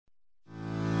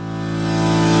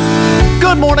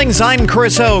Good mornings, I'm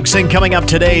Chris Oakes, and coming up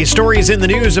today, stories in the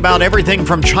news about everything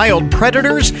from child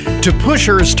predators to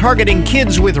pushers targeting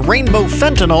kids with rainbow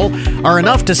fentanyl are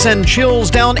enough to send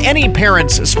chills down any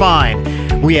parent's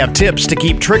spine. We have tips to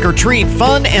keep trick-or-treat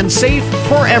fun and safe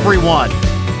for everyone.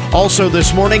 Also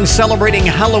this morning, celebrating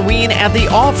Halloween at the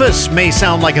office may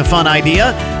sound like a fun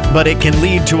idea, but it can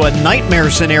lead to a nightmare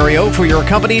scenario for your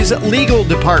company's legal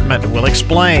department. We'll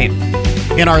explain.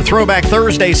 In our Throwback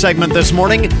Thursday segment this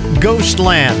morning,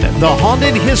 Ghostland, the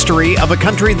haunted history of a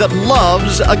country that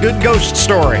loves a good ghost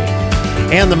story.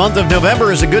 And the month of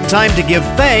November is a good time to give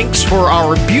thanks for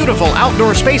our beautiful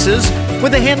outdoor spaces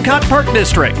with the Hancock Park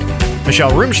District.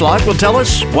 Michelle Rumschlag will tell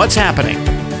us what's happening.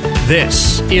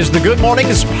 This is the Good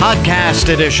Mornings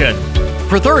Podcast Edition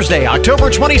for Thursday, October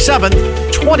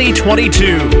 27th,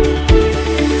 2022.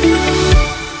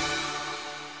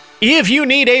 If you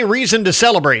need a reason to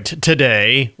celebrate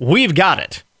today, we've got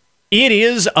it. It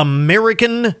is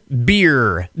American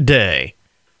Beer Day.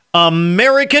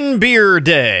 American Beer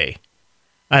Day.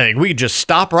 I think we could just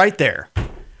stop right there.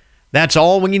 That's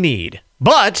all we need.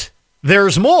 But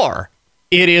there's more.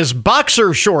 It is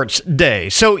Boxer Shorts Day.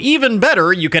 So even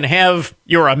better, you can have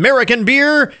your American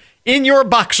beer in your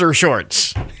boxer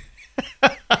shorts.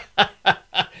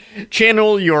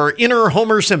 Channel your inner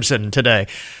Homer Simpson today.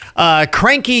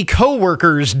 Cranky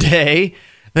Coworkers Day.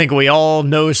 I think we all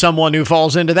know someone who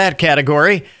falls into that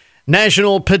category.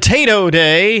 National Potato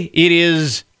Day. It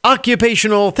is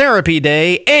Occupational Therapy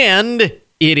Day. And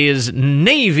it is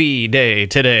Navy Day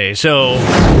today. So,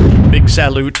 big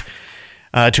salute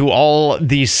to all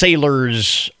the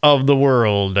sailors of the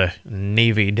world.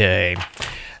 Navy Day.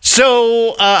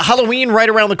 So, Halloween right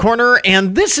around the corner,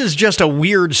 and this is just a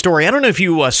weird story. I don't know if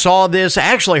you saw this. I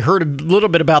actually heard a little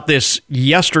bit about this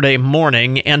yesterday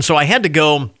morning, and so I had to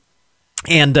go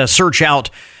and search out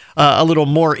a little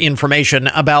more information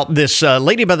about this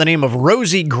lady by the name of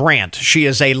Rosie Grant. She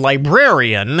is a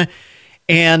librarian,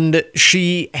 and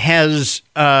she has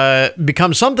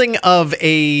become something of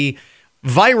a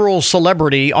viral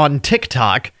celebrity on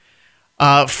TikTok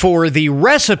for the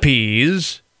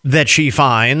recipes that she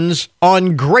finds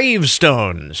on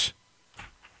gravestones.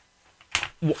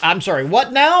 I'm sorry,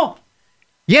 what now?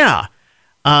 Yeah.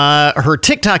 Her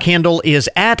TikTok handle is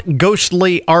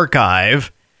 @GhostlyArchive,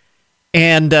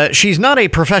 and she's not a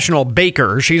professional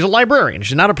baker. She's a librarian.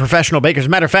 She's not a professional baker. As a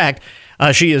matter of fact,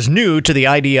 she is new to the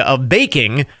idea of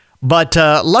baking, but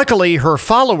luckily her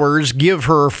followers give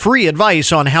her free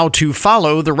advice on how to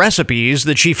follow the recipes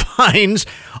that she finds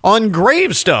on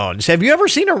gravestones. Have you ever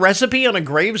seen a recipe on a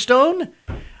gravestone?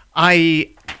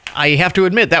 I have to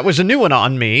admit, that was a new one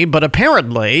on me, but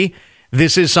apparently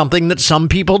this is something that some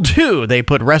people do. They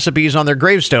put recipes on their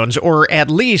gravestones, or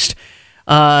at least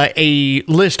a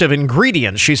list of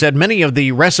ingredients. She said many of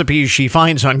the recipes she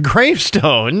finds on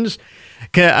gravestones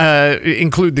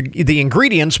include the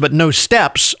ingredients, but no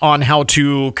steps on how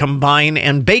to combine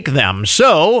and bake them.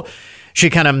 So she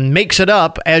kind of makes it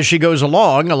up as she goes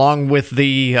along with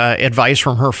the advice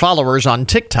from her followers on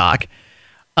TikTok.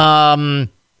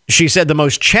 She said the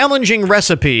most challenging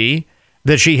recipe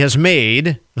that she has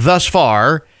made thus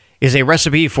far is a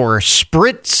recipe for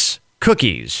Spritz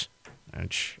cookies.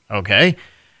 Okay.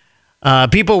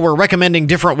 People were recommending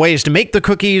different ways to make the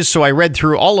cookies, so I read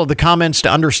through all of the comments to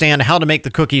understand how to make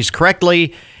the cookies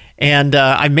correctly, and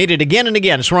I made it again and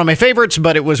again. It's one of my favorites,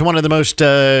 but it was one of the most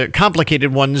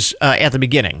complicated ones at the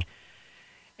beginning.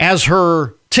 As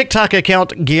her TikTok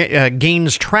account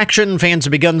gains traction, fans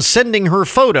have begun sending her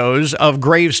photos of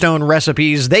gravestone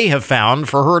recipes they have found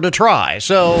for her to try.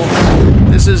 So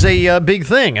this is a big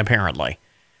thing, apparently.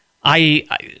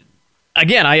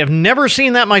 Again, I have never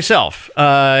seen that myself,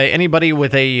 anybody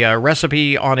with a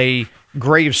recipe on a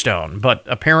gravestone, but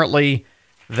apparently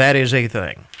that is a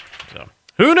thing. So,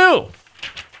 who knew?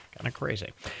 Kind of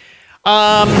crazy.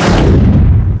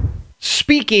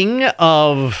 Speaking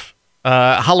of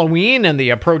Halloween and the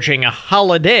approaching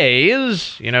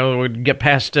holidays, we get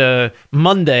past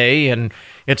Monday, and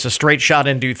it's a straight shot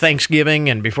into Thanksgiving,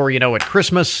 and before you know it,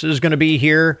 Christmas is going to be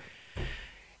here.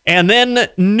 And then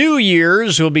New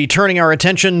Year's, we'll be turning our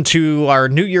attention to our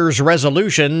New Year's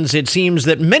resolutions. It seems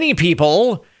that many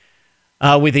people,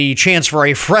 with the chance for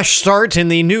a fresh start in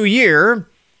the new year,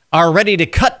 are ready to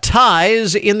cut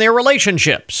ties in their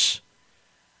relationships.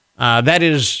 That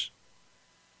is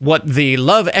what the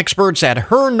love experts at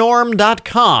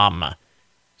hernorm.com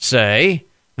say.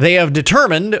 They have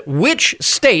determined which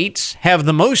states have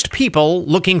the most people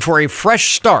looking for a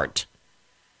fresh start.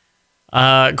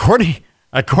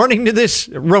 According to this,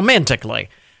 romantically,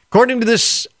 according to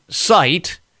this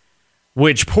site,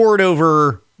 which pored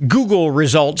over Google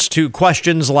results to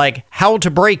questions like how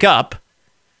to break up,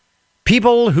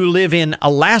 people who live in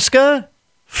Alaska,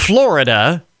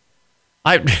 Florida,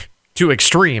 two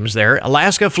extremes there,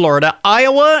 Alaska, Florida,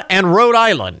 Iowa, and Rhode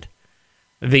Island,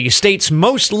 the states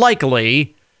most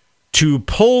likely to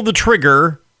pull the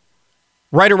trigger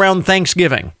right around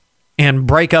Thanksgiving and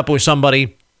break up with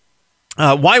somebody.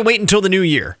 Why wait until the new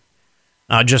year?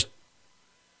 Just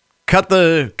cut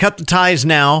the ties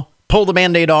now, pull the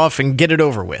Band-Aid off, and get it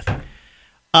over with.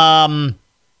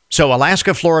 So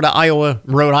Alaska, Florida, Iowa,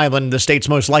 Rhode Island, the states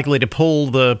most likely to pull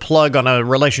the plug on a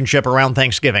relationship around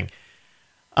Thanksgiving.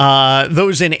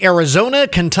 Those in Arizona,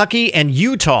 Kentucky, and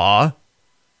Utah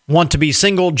want to be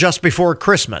single just before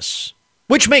Christmas,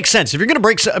 which makes sense. If you're going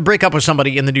to break up with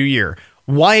somebody in the new year,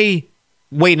 why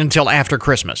wait until after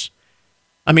Christmas?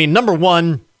 I mean, number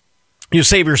one, you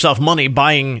save yourself money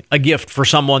buying a gift for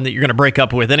someone that you're going to break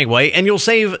up with anyway, and you'll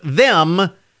save them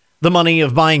the money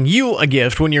of buying you a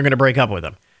gift when you're going to break up with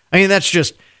them. I mean,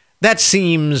 that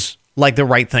seems like the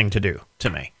right thing to do to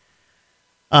me.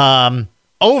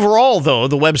 Overall, though,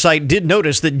 the website did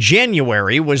notice that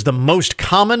January was the most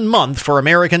common month for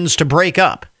Americans to break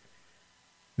up.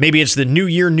 Maybe it's the New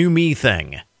Year, New Me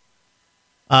thing.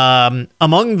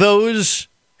 Among those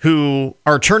who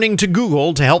are turning to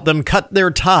Google to help them cut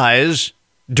their ties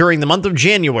during the month of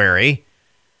January,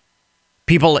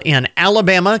 people in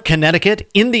Alabama, Connecticut,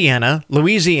 Indiana,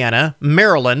 Louisiana,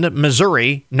 Maryland,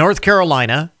 Missouri, North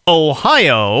Carolina,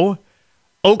 Ohio,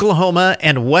 Oklahoma,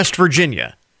 and West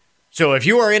Virginia. So if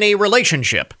you are in a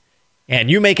relationship and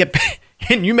you make it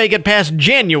past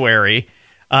January,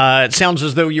 it sounds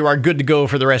as though you are good to go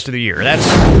for the rest of the year.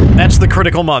 That's the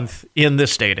critical month in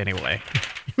this state anyway.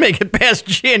 Make it past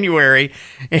January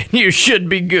and you should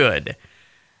be good.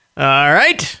 All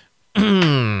right.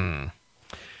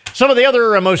 Some of the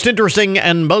other most interesting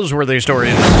and buzzworthy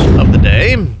stories of the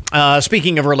day.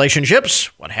 Speaking of relationships,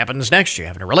 what happens next? You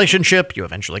have a relationship, you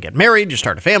eventually get married, you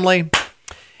start a family.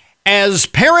 As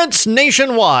parents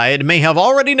nationwide may have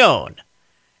already known,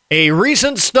 a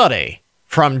recent study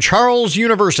from Charles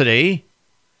University,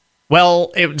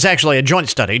 well, it was actually a joint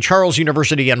study, Charles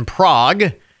University in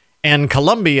Prague and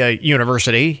Columbia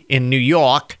University in New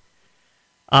York,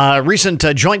 a recent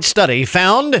joint study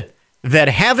found that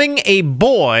having a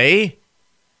boy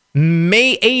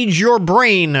may age your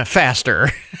brain faster.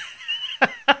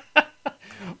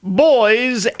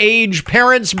 Boys age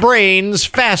parents' brains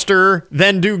faster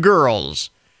than do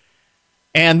girls.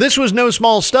 And this was no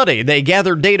small study. They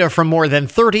gathered data from more than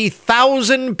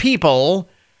 30,000 people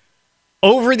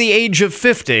over the age of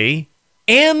 50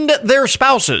 and their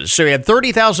spouses. So you had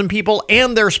 30,000 people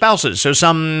and their spouses. So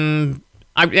I'm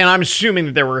assuming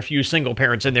that there were a few single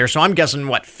parents in there. So I'm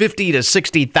guessing, 50 to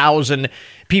 60,000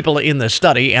 people in the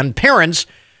study. And parents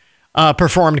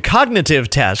performed cognitive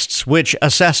tests, which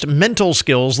assessed mental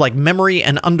skills like memory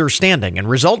and understanding. And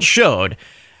results showed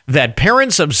that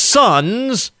parents of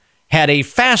sons had a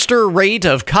faster rate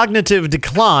of cognitive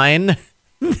decline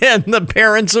than the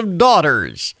parents of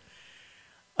daughters.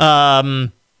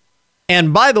 And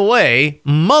by the way,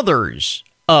 mothers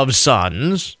of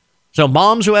sons, so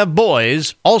moms who have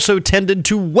boys, also tended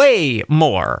to weigh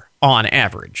more on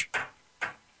average.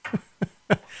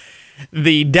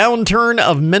 The downturn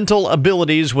of mental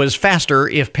abilities was faster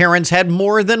if parents had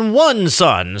more than one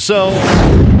son. So,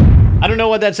 I don't know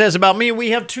what that says about me.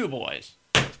 We have two boys.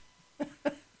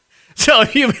 So,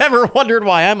 if you've ever wondered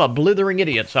why I'm a blithering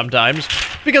idiot sometimes,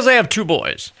 because I have two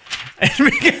boys. And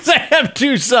because I have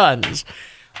two sons.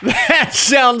 That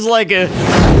sounds like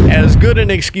as good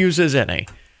an excuse as any.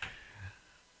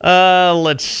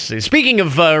 Let's see. Speaking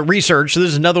of research, this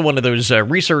is another one of those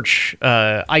research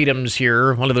items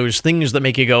here, one of those things that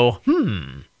make you go,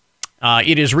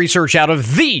 It is research out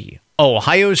of The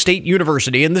Ohio State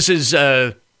University, and this is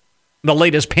the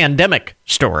latest pandemic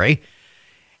story.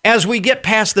 As we get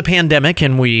past the pandemic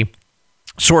and we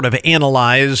sort of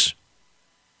analyze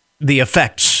the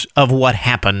effects of what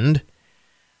happened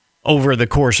over the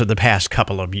course of the past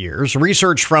couple of years,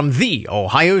 research from The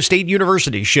Ohio State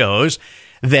University shows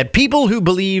that people who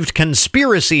believed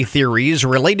conspiracy theories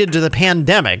related to the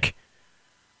pandemic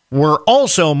were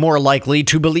also more likely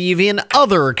to believe in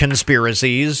other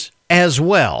conspiracies as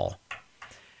well.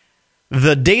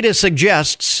 The data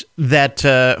suggests that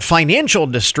financial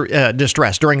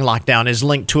distress during lockdown is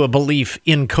linked to a belief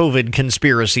in COVID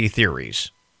conspiracy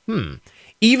theories.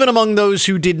 Even among those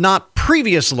who did not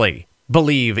previously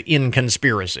believe in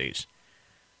conspiracies.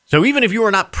 So even if you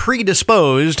are not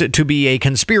predisposed to be a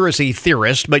conspiracy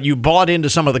theorist, but you bought into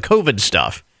some of the COVID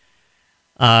stuff,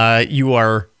 you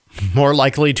are more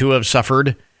likely to have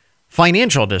suffered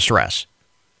financial distress.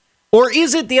 Or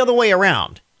is it the other way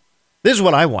around? This is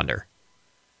what I wonder.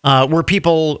 Were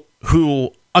people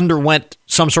who underwent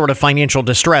some sort of financial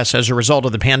distress as a result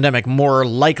of the pandemic more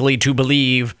likely to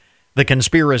believe the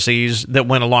conspiracies that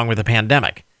went along with the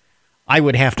pandemic? I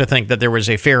would have to think that there was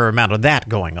a fair amount of that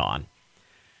going on.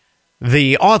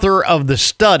 The author of the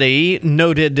study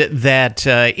noted that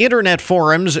internet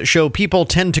forums show people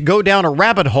tend to go down a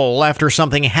rabbit hole after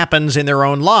something happens in their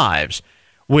own lives.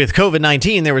 With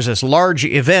COVID-19, there was this large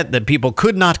event that people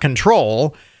could not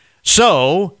control.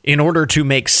 So, in order to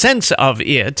make sense of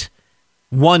it,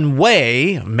 one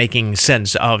way of making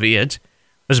sense of it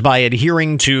was by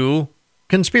adhering to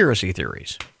conspiracy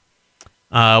theories.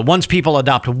 Once people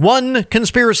adopt one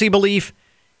conspiracy belief,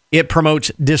 it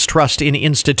promotes distrust in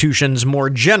institutions more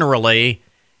generally,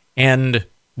 and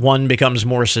one becomes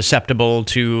more susceptible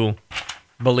to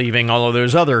believing all of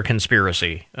those other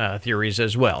conspiracy theories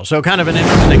as well. So kind of an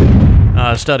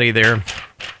interesting study there.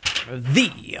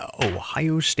 The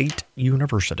Ohio State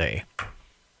University.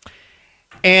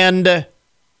 And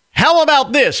how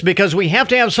about this? Because we have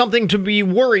to have something to be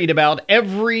worried about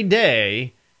every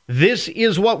day. This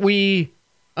is what we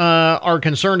are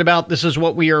concerned about. This is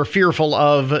what we are fearful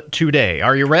of today.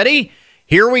 Are you ready?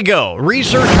 Here we go.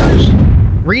 Researchers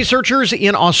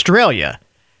in Australia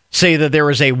say that there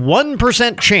is a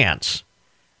 1% chance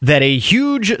that a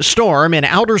huge storm in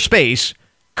outer space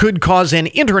could cause an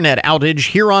internet outage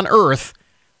here on Earth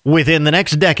within the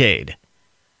next decade.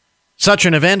 Such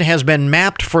an event has been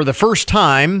mapped for the first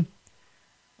time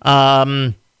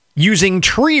using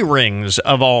tree rings,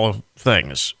 of all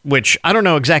things, which I don't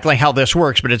know exactly how this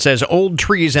works, but it says old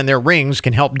trees and their rings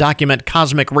can help document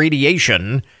cosmic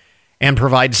radiation and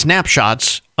provide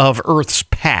snapshots of Earth's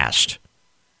past.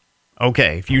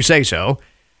 Okay, if you say so.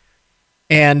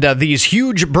 And these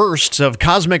huge bursts of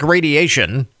cosmic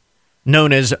radiation,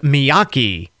 known as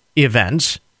Miyake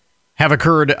events, have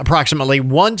occurred approximately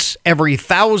once every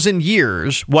 1,000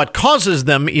 years. What causes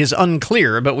them is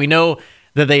unclear, but we know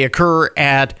that they occur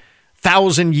at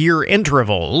 1,000-year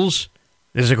intervals.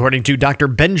 This is according to Dr.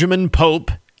 Benjamin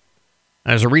Pope,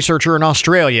 as a researcher in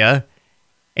Australia.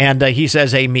 And he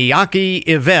says a Miyake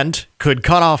event could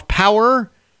cut off power,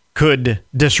 could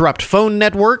disrupt phone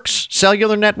networks,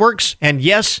 cellular networks, and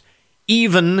yes,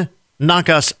 even knock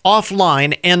us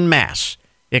offline en masse.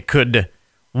 It could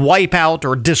wipe out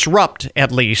or disrupt,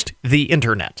 at least, the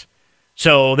internet.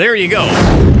 So there you go.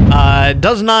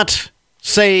 Does not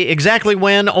say exactly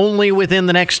when, only within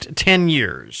the next 10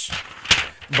 years.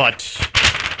 But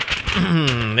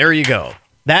there you go.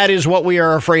 That is what we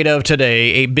are afraid of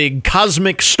today, a big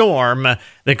cosmic storm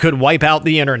that could wipe out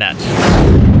the internet.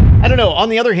 I don't know. On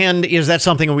the other hand, is that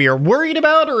something we are worried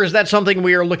about, or is that something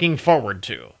we are looking forward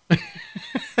to?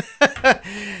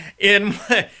 In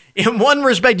one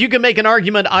respect, you can make an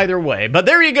argument either way. But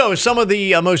there you go, some of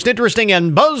the most interesting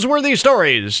and buzzworthy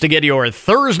stories to get your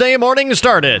Thursday morning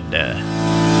started.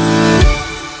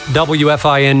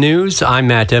 WFIN News, I'm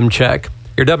Matt Demchek.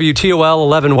 Your WTOL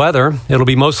 11 weather. It'll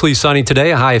be mostly sunny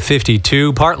today, a high of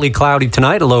 52. Partly cloudy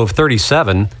tonight, a low of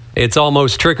 37. It's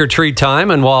almost trick-or-treat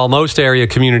time, and while most area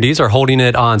communities are holding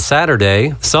it on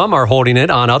Saturday, some are holding it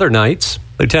on other nights.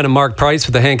 Lieutenant Mark Price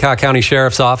with the Hancock County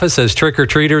Sheriff's Office says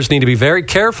trick-or-treaters need to be very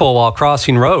careful while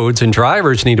crossing roads, and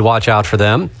drivers need to watch out for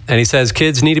them. And he says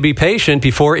kids need to be patient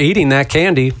before eating that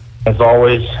candy. As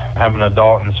always, have an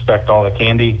adult inspect all the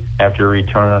candy after you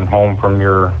return home from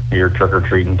your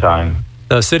trick-or-treating time.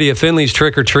 The City of Findlay's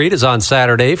trick-or-treat is on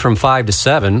Saturday from 5 to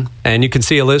 7, and you can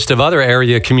see a list of other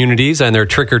area communities and their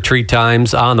trick-or-treat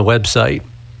times on the website.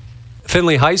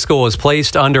 Findlay High School was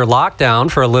placed under lockdown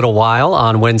for a little while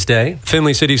on Wednesday.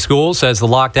 Findlay City Schools says the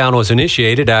lockdown was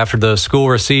initiated after the school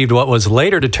received what was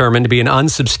later determined to be an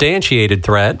unsubstantiated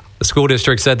threat. The school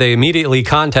district said they immediately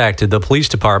contacted the police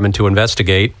department to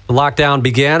investigate. The lockdown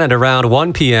began at around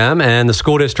 1 p.m., and the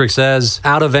school district says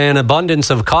out of an abundance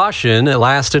of caution, it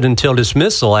lasted until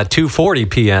dismissal at 2:40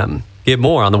 p.m. Get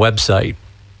more on the website.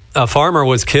 A farmer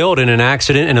was killed in an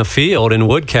accident in a field in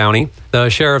Wood County. The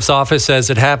sheriff's office says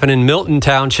it happened in Milton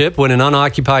Township when an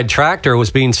unoccupied tractor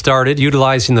was being started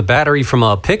utilizing the battery from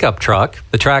a pickup truck.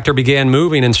 The tractor began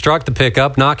moving and struck the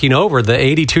pickup, knocking over the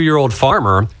 82-year-old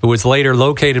farmer, who was later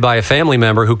located by a family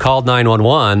member who called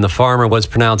 911. The farmer was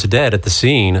pronounced dead at the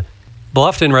scene.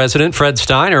 Bluffton resident Fred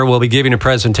Steiner will be giving a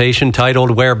presentation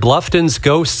titled Where Bluffton's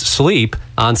Ghosts Sleep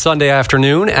on Sunday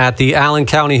afternoon at the Allen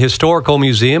County Historical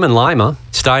Museum in Lima.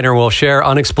 Steiner will share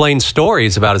unexplained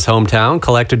stories about his hometown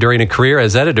collected during a career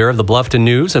as editor of the Bluffton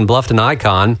News and Bluffton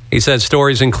Icon. He says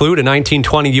stories include a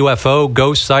 1920 UFO,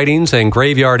 ghost sightings, and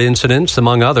graveyard incidents,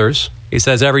 among others. He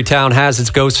says every town has its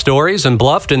ghost stories, and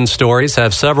Bluffton's stories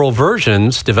have several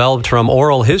versions developed from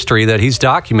oral history that he's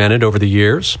documented over the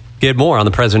years. Get more on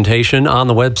the presentation on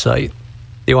the website.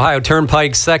 The Ohio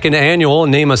Turnpike's second annual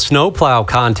Name a Snowplow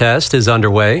contest is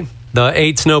underway. The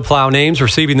 8 snowplow names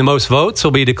receiving the most votes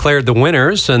will be declared the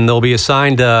winners, and they'll be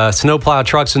assigned snowplow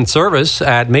trucks in service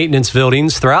at maintenance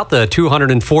buildings throughout the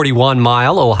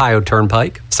 241-mile Ohio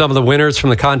Turnpike. Some of the winners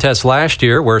from the contest last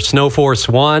year were Snowforce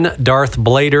 1, Darth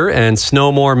Blader, and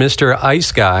Snowmore Mr.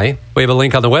 Ice Guy. We have a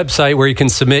link on the website where you can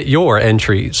submit your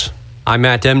entries. I'm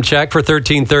Matt Demchek for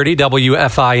 1330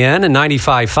 WFIN and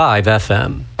 95.5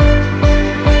 FM.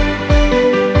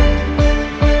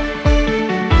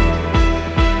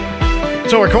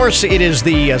 So, of course, it is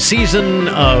the season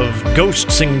of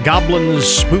ghosts and goblins,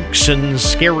 spooks and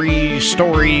scary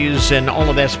stories and all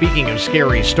of that. Speaking of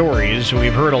scary stories,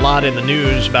 we've heard a lot in the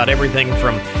news about everything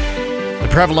from the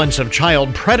prevalence of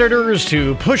child predators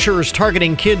to pushers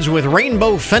targeting kids with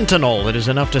rainbow fentanyl. It is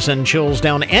enough to send chills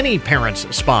down any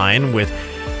parent's spine. With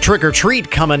Trick or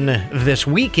Treat coming this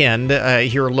weekend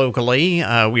here locally,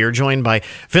 we are joined by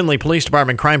Findlay Police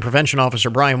Department Crime Prevention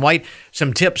Officer Brian White.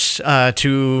 Some tips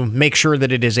to make sure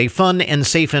that it is a fun and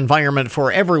safe environment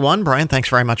for everyone. Brian, thanks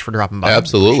very much for dropping by.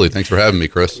 Absolutely. Thanks for having me,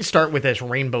 Chris. Let's start with this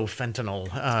rainbow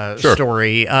fentanyl Sure.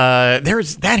 story.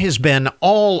 That has been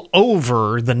all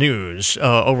over the news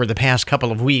over the past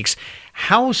couple of weeks.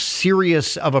 How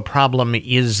serious of a problem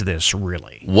is this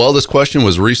really? Well, this question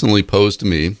was recently posed to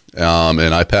me,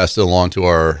 and I passed it along to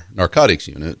our narcotics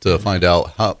unit to find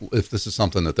out if this is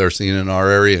something that they're seeing in our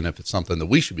area and if it's something that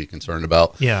we should be concerned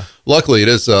about. Yeah. Luckily, it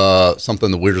is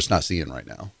something that we're just not seeing right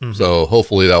now. Mm-hmm. So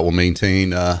hopefully that will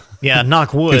maintain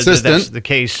knock wood consistent. That's the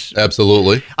case.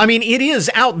 Absolutely. I mean, it is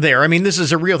out there. I mean, this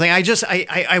is a real thing.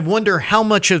 I wonder how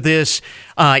much of this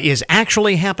is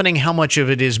actually happening, how much of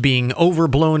it is being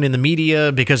overblown in the media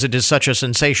because it is such a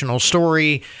sensational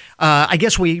story. I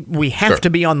guess we have to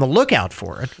be on the lookout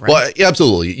for it, right? Well, yeah,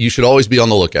 absolutely. You should always be on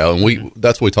the lookout. And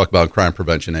that's what we talk about in crime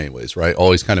prevention anyways, right?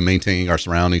 Always kind of maintaining our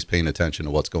surroundings, paying attention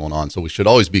to what's going on. So we should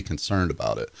always be concerned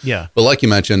about it. Yeah. But like you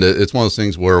mentioned, it's one of those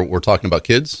things where we're talking about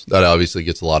kids. That obviously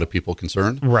gets a lot of people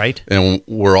concerned. Right. And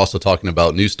we're also talking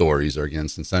about news stories are, again,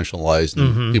 sensationalized,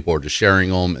 and people are just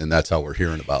sharing them, and that's how we're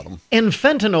hearing about them. And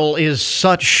fentanyl is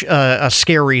such a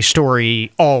scary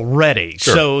story already.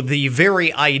 Sure. So the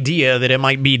very idea that it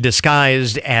might be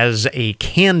disguised as a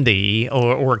candy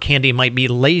or candy might be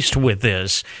laced with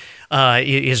this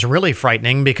is really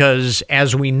frightening because,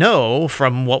 as we know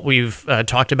from what we've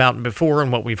talked about before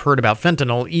and what we've heard about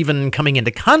fentanyl, even coming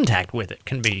into contact with it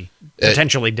can be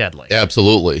potentially deadly.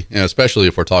 Absolutely. And especially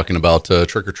if we're talking about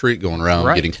trick or treat going around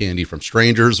Right. getting candy from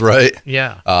strangers, right?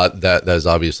 Yeah. That is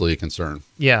obviously a concern.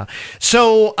 Yeah.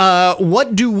 So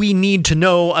what do we need to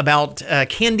know about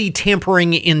candy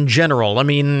tampering in general? I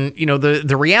mean,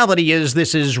 the reality is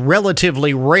this is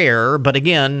relatively rare, but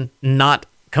again, not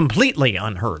completely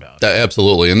unheard of.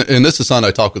 Absolutely. And this is something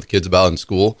I talk with kids about in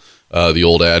school. The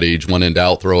old adage, when in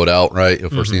doubt, throw it out, right?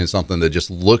 If we're seeing something that just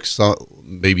looks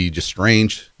maybe just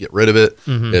strange, get rid of it.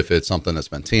 If it's something that's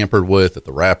been tampered with, if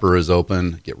the wrapper is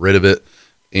open, get rid of it.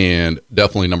 And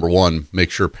definitely, number one,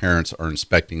 make sure parents are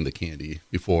inspecting the candy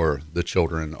before the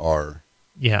children are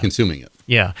consuming it.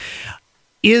 Yeah.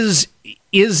 Is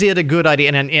it a good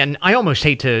idea? And I almost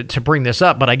hate to bring this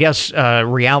up, but I guess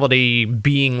reality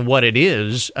being what it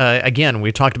is, again,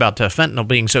 we talked about fentanyl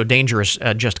being so dangerous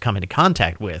just to come into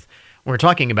contact with. We're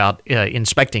talking about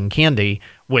inspecting candy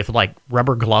with like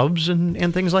rubber gloves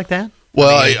and things like that. Well,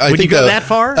 I would think you go that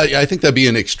far? I think that'd be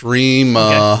an extreme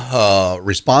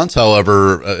response.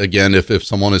 However, again, if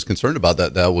someone is concerned about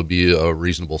that, that would be a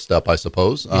reasonable step, I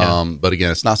suppose. Yeah. But again,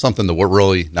 it's not something that we're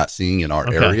really not seeing in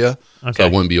our area. So I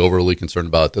wouldn't be overly concerned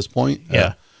about it at this point.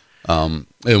 Yeah.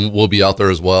 And we'll be out there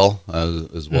as well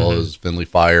as Findlay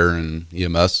Fire and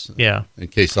EMS. Yeah. In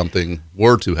case something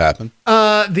were to happen.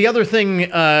 The other thing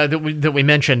that we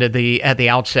mentioned at the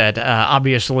outset,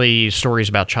 obviously, stories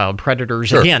about child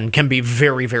predators again can be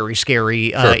very, very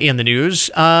scary in the news.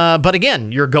 But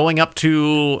again, you're going up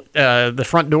to the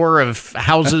front door of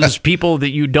houses, people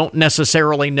that you don't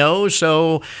necessarily know,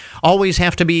 so always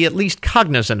have to be at least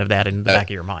cognizant of that in the back of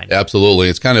your mind. Absolutely,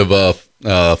 it's kind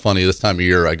of funny this time of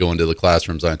year. I go into the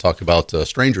classrooms and I talk about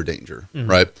stranger danger,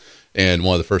 right? And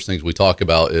one of the first things we talk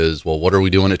about is, well, what are we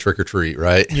doing at trick or treat,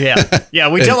 right? Yeah.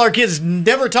 We tell our kids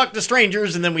never talk to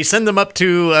strangers, and then we send them up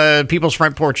to people's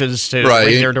front porches to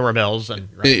ring their doorbells. And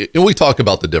we talk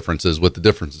about the differences, with the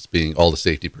differences being all the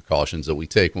safety precautions that we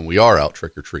take when we are out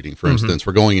trick or treating. For instance,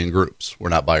 we're going in groups; we're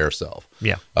not by ourselves.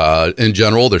 Yeah. In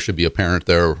general, there should be a parent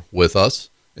there with us,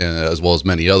 as well as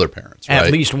many other parents, right?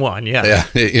 At least one, Yeah,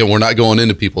 we're not going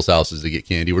into people's houses to get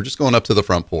candy. We're just going up to the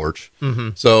front porch.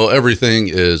 So everything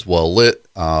is well lit.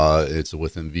 It's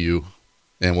within view,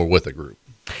 and we're with a group.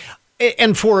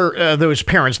 And for those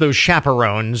parents, those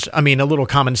chaperones, I mean, a little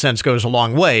common sense goes a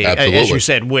long way. Absolutely. As you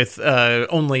said, with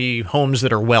only homes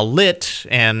that are well lit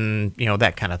and,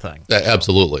 that kind of thing.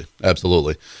 Absolutely.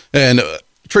 Absolutely. And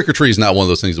trick or treat is not one of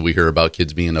those things that we hear about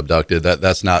kids being abducted.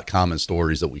 That's not common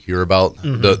stories that we hear about.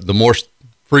 Mm-hmm. The more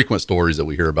frequent stories that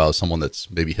we hear about is someone that's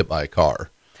maybe hit by a car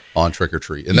on trick or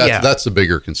treat. And that's the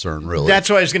bigger concern, really. That's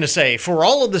what I was going to say. For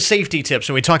all of the safety tips,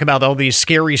 and we talk about all these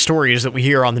scary stories that we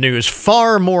hear on the news,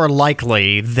 far more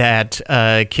likely that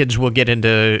kids will get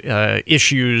into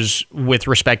issues with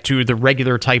respect to the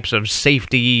regular types of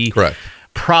safety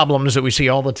problems that we see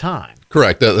all the time.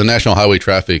 Correct. The National Highway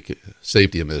Traffic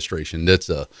Safety Administration,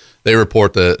 they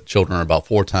report that children are about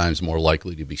 4 times more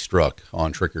likely to be struck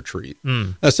on trick or treat.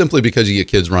 That's simply because you get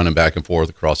kids running back and forth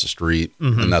across the street,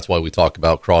 and that's why we talk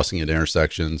about crossing at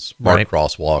intersections, marked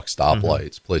crosswalks,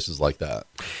 stoplights, places like that.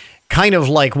 Kind of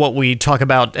like what we talk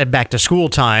about at back to school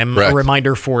time, a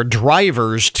reminder for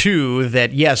drivers too,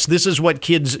 that yes, this is what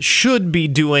kids should be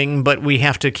doing, but we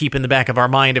have to keep in the back of our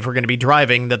mind if we're going to be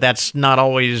driving that that's not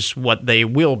always what they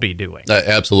will be doing.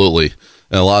 Absolutely.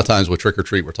 And a lot of times with trick or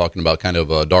treat, we're talking about kind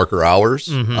of darker hours.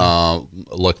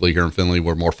 Luckily here in Findlay,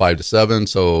 we're more 5 to 7,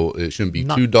 so it shouldn't be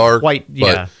too dark.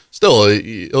 But still,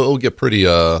 it'll get pretty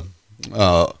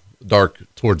dark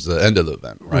towards the end of the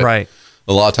event, right? Right.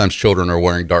 A lot of times children are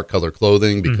wearing dark color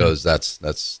clothing because that's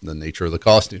the nature of the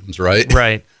costumes, right?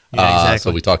 Right. Yeah, exactly.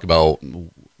 So we talk about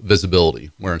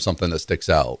visibility, wearing something that sticks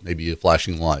out, maybe a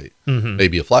flashing light,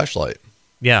 maybe a flashlight.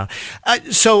 Yeah.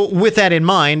 So with that in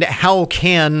mind, how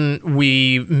can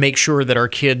we make sure that our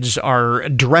kids are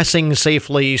dressing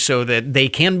safely so that they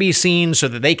can be seen, so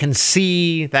that they can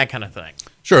see, that kind of thing?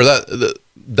 Sure.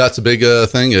 That's a big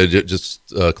thing. Just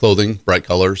clothing, bright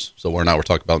colors. So we're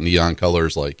talking about neon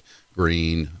colors like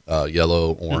green,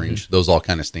 yellow, orange. Those all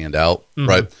kind of stand out,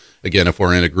 right? Again, if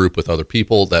we're in a group with other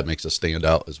people, that makes us stand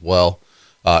out as well.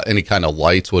 Any kind of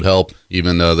lights would help,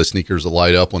 even the sneakers that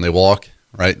light up when they walk,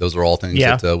 right? Those are all things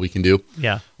that we can do.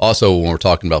 Yeah. Also, when we're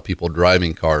talking about people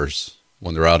driving cars,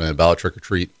 when they're out and about trick or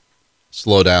treat,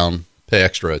 slow down, pay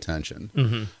extra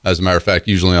attention. As a matter of fact,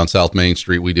 usually on South Main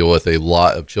Street, we deal with a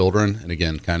lot of children. And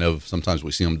again, kind of sometimes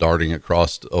we see them darting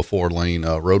across a 4-lane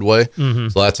roadway. So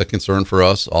that's a concern for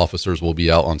us. Officers will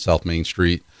be out on South Main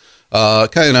Street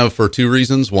kind of for 2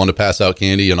 reasons. One, to pass out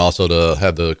candy, and also to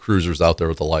have the cruisers out there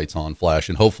with the lights on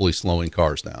flashing, hopefully slowing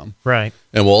cars down. Right.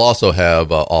 And we'll also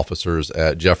have officers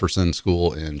at Jefferson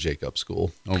School and Jacob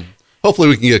School. Hopefully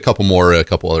we can get a couple more at a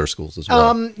couple other schools as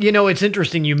well. It's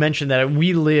interesting you mentioned that.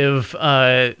 We live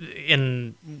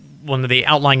in one of the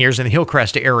outlying areas in the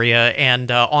Hillcrest area, and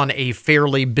on a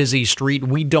fairly busy street.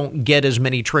 We don't get as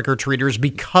many trick-or-treaters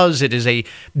because it is a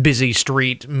busy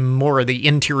street, more of the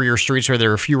interior streets where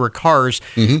there are fewer cars.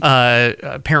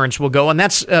 Parents will go, and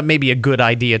that's maybe a good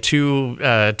idea, too,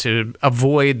 to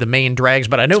avoid the main drags.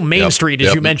 But I know Main Street,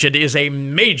 as you mentioned, is a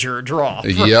major draw.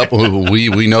 Yep,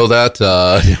 we know that.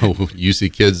 You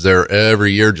see kids there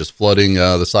every year just flooding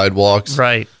the sidewalks.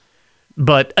 Right.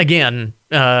 But again,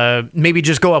 maybe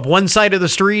just go up one side of the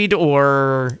street,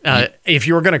 or if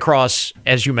you're going to cross,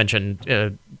 as you mentioned,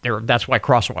 that's why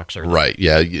crosswalks are there. Right.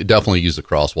 Yeah, you definitely use the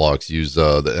crosswalks, use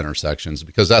the intersections,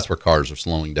 because that's where cars are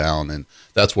slowing down, and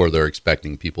that's where they're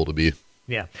expecting people to be.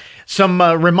 Yeah. Some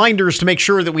reminders to make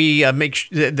sure that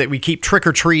we keep Trick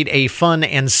or Treat a fun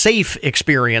and safe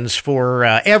experience for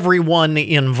everyone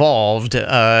involved.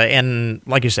 And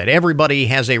like you said, everybody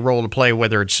has a role to play,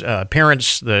 whether it's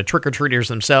parents, the trick or treaters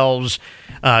themselves,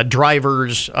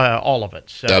 drivers, all of it.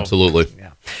 So, absolutely.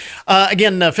 Yeah.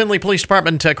 Again, Findlay Police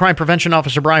Department Crime Prevention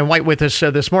Officer Brian White with us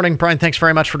this morning. Brian, thanks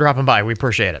very much for dropping by. We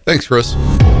appreciate it. Thanks, Chris.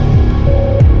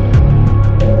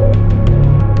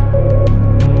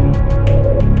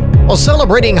 Well,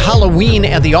 celebrating Halloween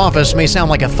at the office may sound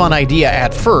like a fun idea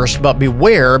at first, but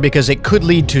beware, because it could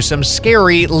lead to some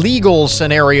scary legal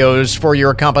scenarios for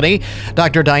your company.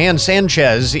 Dr. Diane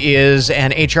Sanchez is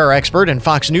an HR expert and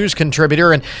Fox News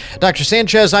contributor. And Dr.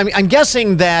 Sanchez, I'm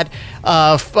guessing that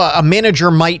a manager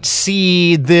might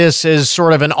see this as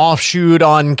sort of an offshoot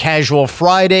on Casual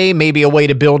Friday, maybe a way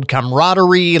to build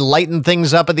camaraderie, lighten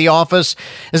things up at the office.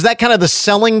 Is that kind of the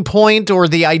selling point or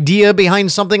the idea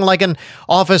behind something like an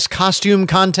office costume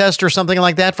contest or something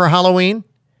like that for Halloween?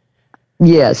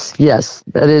 Yes.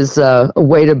 That is a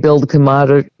way to build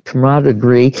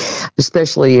camaraderie,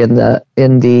 especially in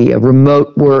the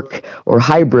remote work or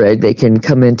hybrid. They can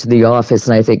come into the office,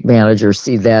 and I think managers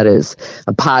see that as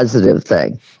a positive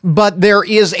thing. But there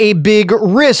is a big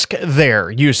risk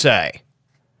there, you say.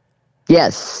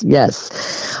 Yes,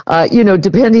 yes.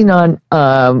 Depending on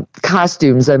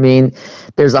costumes, I mean,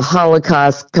 there's a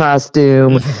Holocaust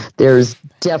costume, there's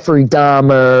Jeffrey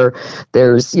Dahmer,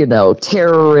 there's,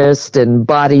 terrorist and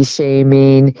body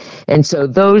shaming. And so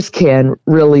those can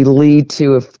really lead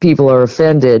to, if people are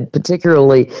offended,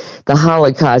 particularly the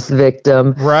Holocaust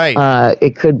victim. Right.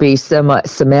 It could be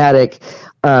somatic.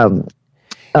 And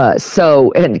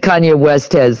Kanye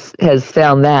West has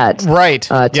found that right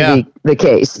to be the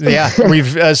case. Yeah,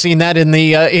 we've seen that in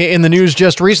the news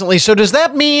just recently. So does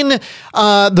that mean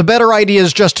the better idea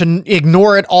is just to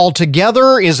ignore it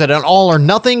altogether? Is it an all or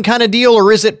nothing kind of deal,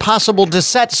 or is it possible to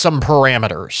set some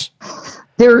parameters?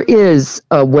 There is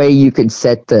a way you can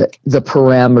set the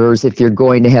parameters. If you're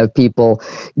going to have people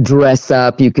dress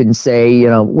up, you can say,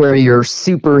 wear your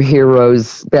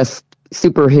best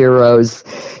superheroes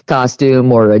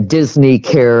costume or a Disney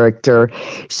character.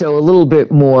 So a little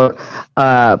bit more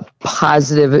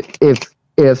positive.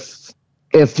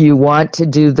 If you want to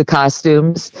do the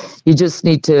costumes, you just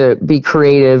need to be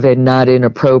creative and not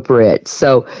inappropriate.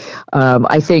 So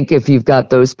I think if you've got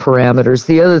those parameters,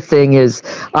 the other thing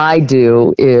I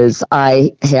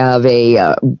have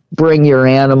a bring your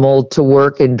animal to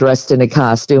work and dressed in a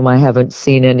costume. I haven't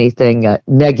seen anything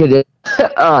negative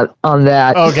on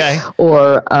that. Okay.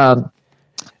 Or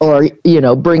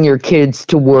bring your kids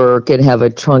to work and have a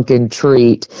trunk and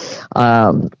treat.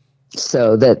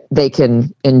 So that they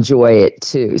can enjoy it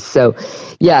too. So,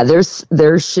 yeah,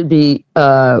 there should be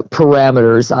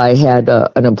parameters. I had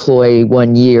an employee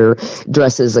one year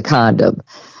dress as a condom,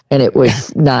 and it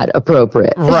was not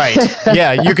appropriate. Right.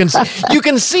 Yeah, you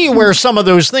can see where some of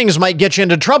those things might get you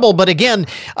into trouble. But again,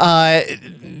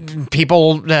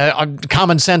 people,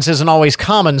 common sense isn't always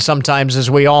common sometimes,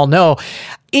 as we all know.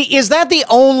 Is that the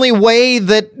only way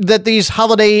that these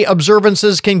holiday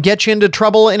observances can get you into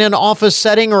trouble in an office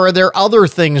setting, or are there other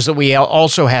things that we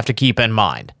also have to keep in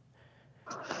mind?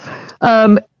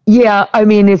 Yeah, I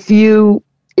mean, if you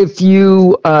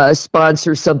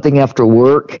sponsor something after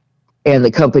work and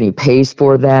the company pays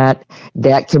for that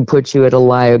can put you at a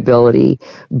liability.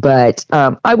 But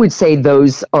I would say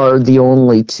those are the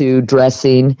only two,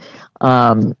 dressing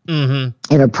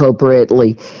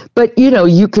inappropriately. But,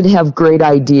 you could have great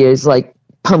ideas like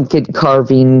pumpkin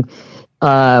carving,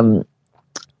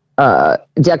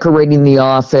 decorating the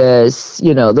office,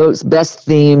 those best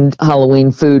themed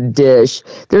Halloween food dish.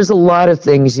 There's a lot of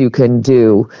things you can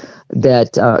do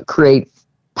that create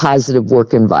positive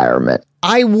work environment.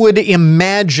 I would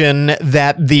imagine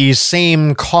that the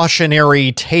same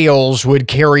cautionary tales would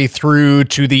carry through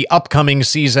to the upcoming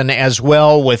season as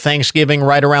well, with Thanksgiving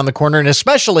right around the corner, and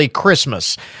especially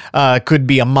Christmas could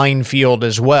be a minefield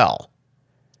as well.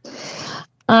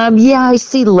 Yeah, I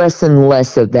see less and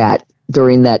less of that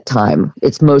during that time.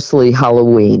 It's mostly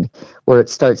Halloween where it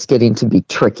starts getting to be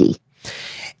tricky.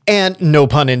 And no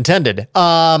pun intended.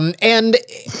 And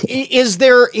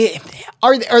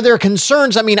are there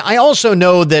concerns? I mean, I also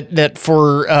know that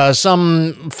for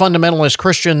some fundamentalist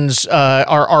Christians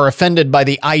are offended by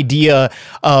the idea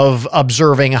of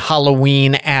observing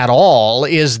Halloween at all.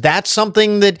 Is that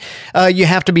something that you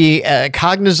have to be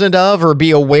cognizant of or be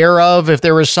aware of if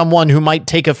there is someone who might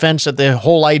take offense at the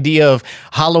whole idea of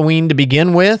Halloween to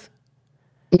begin with?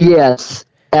 Yes,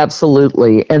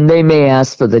 absolutely. And they may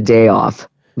ask for the day off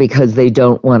because they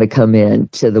don't want to come in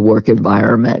to the work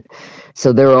environment.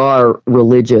 So there are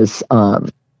religious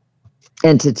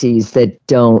entities that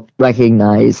don't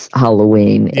recognize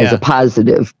Halloween as a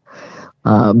positive.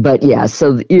 But yeah,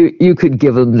 so you could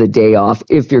give them the day off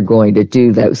if you're going to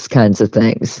do those kinds of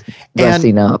things,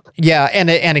 dressing up. Yeah,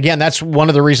 and again, that's one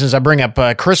of the reasons I bring up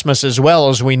Christmas as well.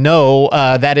 As we know,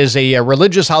 that is a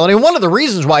religious holiday. One of the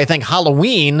reasons why I think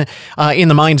Halloween, in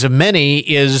the minds of many,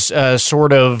 is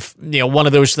sort of one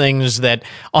of those things that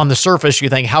on the surface you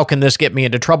think, how can this get me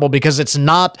into trouble? Because it's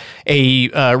not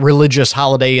a religious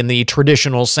holiday in the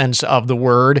traditional sense of the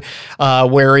word,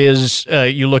 whereas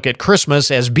you look at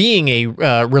Christmas as being a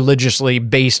religiously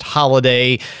based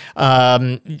holiday.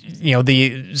 Some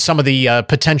of the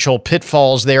potential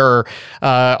pitfalls there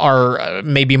are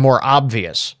maybe more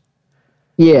obvious.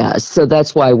 Yeah, so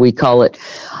that's why we call it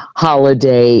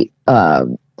holidays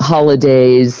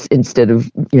instead of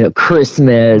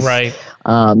Christmas, right?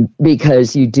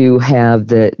 Because you do have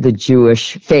the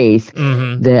Jewish faith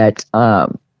that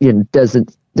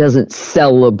doesn't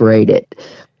celebrate it.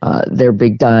 Their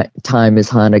big time is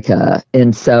Hanukkah.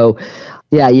 And so,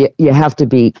 yeah, you have to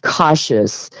be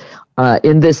cautious.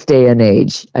 In this day and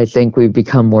age, I think we've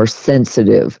become more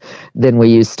sensitive than we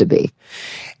used to be.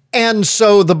 And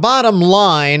so the bottom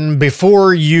line,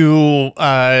 before you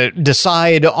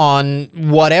decide on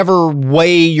whatever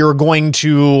way you're going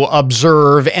to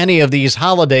observe any of these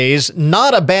holidays,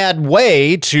 not a bad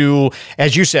way to,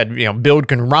 as you said, build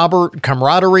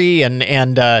camaraderie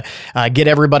and get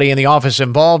everybody in the office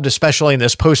involved, especially in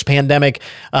this post-pandemic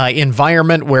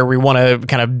environment where we want to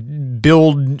kind of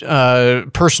build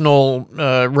personal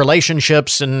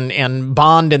relationships and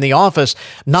bond in the office.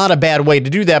 Not a bad way to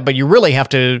do that, but you really have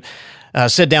to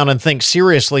sit down and think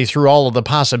seriously through all of the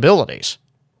possibilities.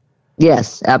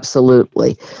 Yes,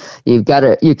 absolutely. You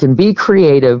can be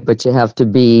creative, but you have to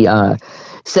be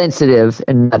sensitive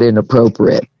and not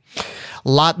inappropriate. A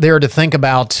lot there to think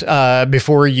about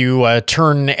before you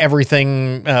turn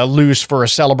everything loose for a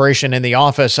celebration in the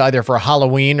office, either for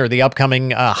Halloween or the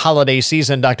upcoming holiday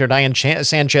season. Dr. Diane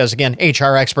Sanchez, again,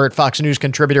 HR expert, Fox News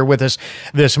contributor with us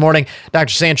this morning.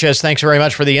 Dr. Sanchez, thanks very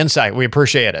much for the insight. We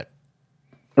appreciate it.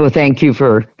 Well, thank you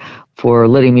for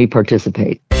letting me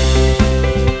participate.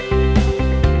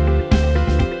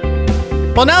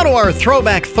 Well, now to our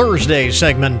Throwback Thursday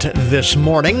segment this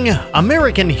morning.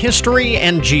 American history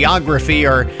and geography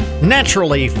are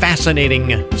naturally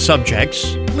fascinating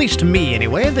subjects, at least to me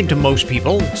anyway. I think to most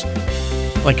people it's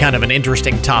like kind of an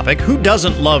interesting topic. Who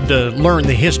doesn't love to learn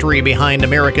the history behind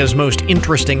America's most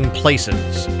interesting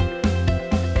places?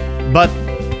 But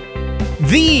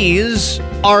these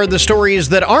are the stories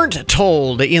that aren't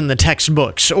told in the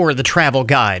textbooks or the travel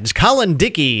guides. Colin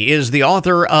Dickey is the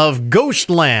author of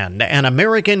Ghostland, An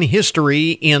American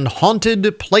History in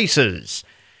Haunted Places.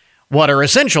 What are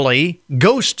essentially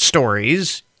ghost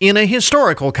stories in a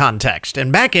historical context.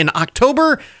 And back in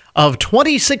October of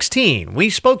 2016, we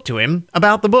spoke to him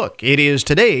about the book. It is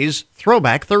today's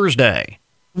Throwback Thursday.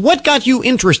 What got you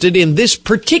interested in this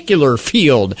particular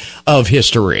field of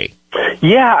history?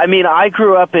 Yeah, I mean, I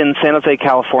grew up in San Jose,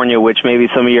 California, which maybe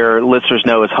some of your listeners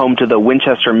know is home to the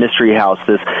Winchester Mystery House,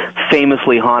 this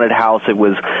famously haunted house. It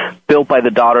was built by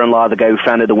the daughter-in-law of the guy who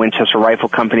founded the Winchester Rifle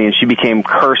Company, and she became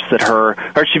convinced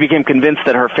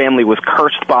that her family was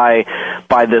cursed by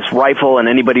this rifle and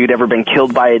anybody who'd ever been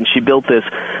killed by it, and she built this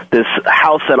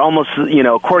house that almost,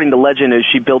 according to legend,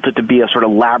 she built it to be a sort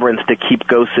of labyrinth to keep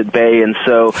ghosts at bay. And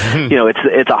so,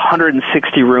 it's a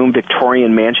 160-room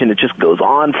Victorian mansion. It just goes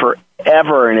on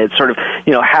forever, and it sort of,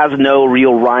 has no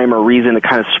real rhyme or reason. It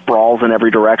kind of sprawls in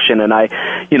every direction. And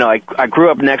I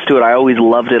grew up next to it. I always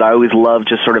loved it. I always loved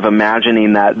just sort of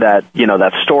imagining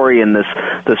that story and this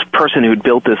person who'd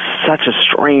built this such a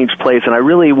strange place. And I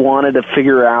really wanted to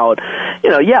figure out,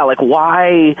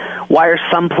 why are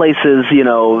some places,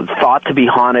 thought to be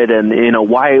haunted, and,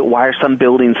 why are some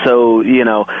buildings so,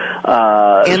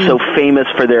 so famous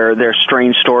for their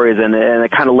strange stories. And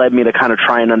it kind of led me to kind of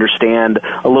try and understand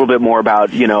a little bit more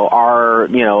about, our,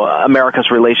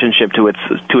 America's relationship to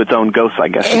its own ghosts, I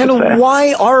guess. And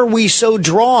why are we so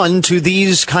drawn to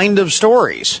these kind of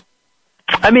stories?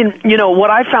 I mean, what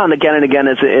I found again and again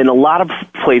is in a lot of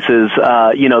places,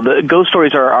 the ghost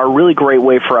stories are a really great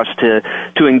way for us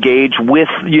to engage with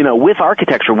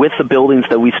architecture, with the buildings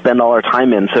that we spend all our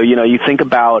time in. So, you think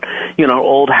about, an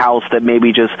old house that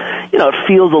maybe just, it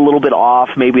feels a little bit off.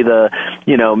 Maybe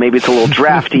maybe it's a little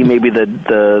drafty. Maybe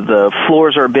the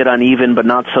floors are a bit uneven, but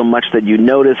not so much that you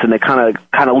notice. And it kind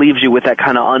of leaves you with that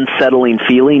kind of unsettling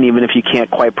feeling, even if you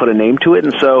can't quite put a name to it.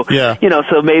 And so,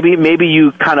 so maybe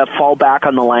you kind of fall back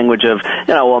on the language of,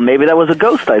 maybe that was a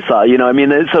ghost I saw,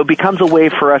 so it becomes a way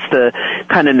for us to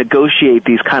kind of negotiate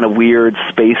these kind of weird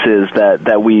spaces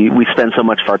that we spend so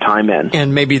much of our time in.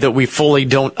 And maybe that we fully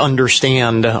don't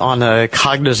understand on a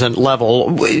cognizant level.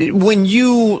 When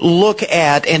you look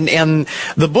at, and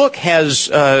the book has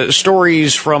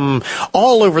stories from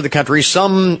all over the country,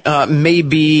 some may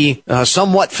be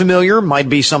somewhat familiar, might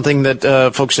be something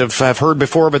that folks have heard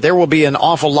before, but there will be an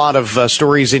awful lot of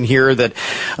stories in here that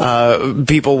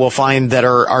people will find that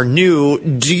are new.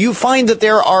 Do you find that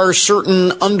there are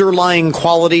certain underlying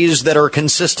qualities that are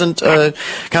consistent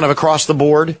kind of across the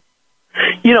board?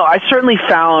 I certainly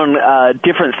found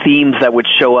different themes that would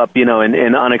show up, in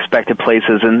unexpected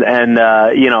places, and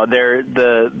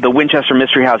the Winchester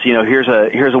Mystery House. Here's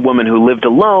a woman who lived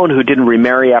alone, who didn't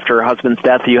remarry after her husband's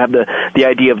death. You have the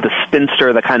idea of the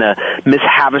spinster, the kind of Miss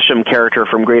Havisham character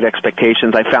from Great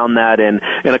Expectations. I found that in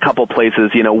a couple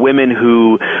places. Women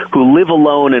who live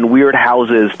alone in weird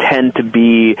houses tend to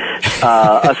be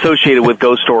associated with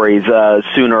ghost stories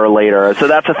sooner or later. So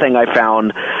that's a thing I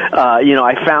found.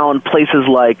 I found places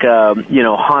like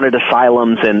haunted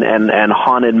asylums and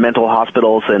haunted mental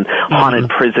hospitals and haunted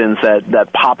prisons that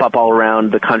pop up all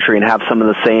around the country and have some of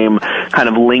the same kind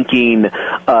of linking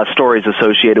stories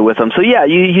associated with them. So yeah,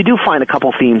 you do find a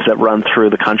couple themes that run through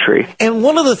the country. And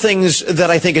one of the things that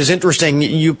I think is interesting,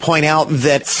 you point out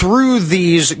that through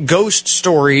these ghost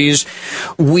stories,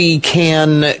 we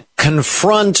can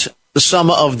confront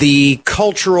some of the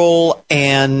cultural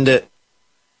and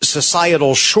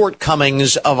societal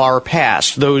shortcomings of our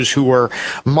past, those who were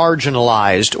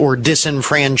marginalized or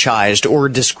disenfranchised or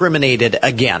discriminated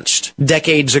against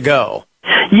decades ago.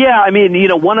 Yeah, I mean,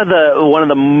 one of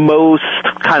the most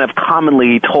kind of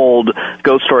commonly told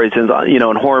ghost stories in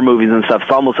horror movies and stuff.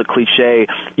 It's almost a cliche.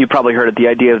 You probably heard it. The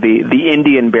idea of the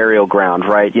Indian burial ground,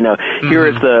 right? Here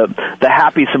is the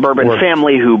happy suburban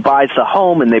family who buys the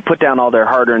home and they put down all their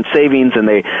hard-earned savings and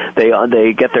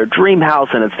they get their dream house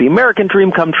and it's the American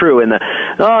dream come true. And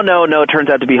it turns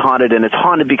out to be haunted, and it's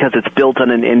haunted because it's built on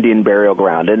an Indian burial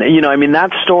ground. And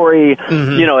that story,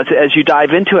 as you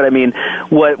dive into it, I mean,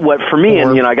 what for me,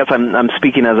 and I guess I'm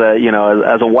speaking as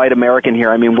a white American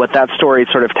here. I mean, what that story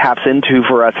sort of taps into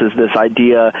for us is this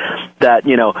idea that,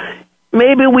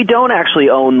 maybe we don't actually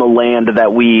own the land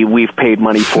that we've paid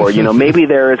money for. Maybe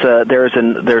there's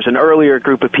an earlier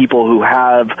group of people who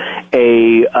have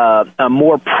a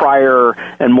more prior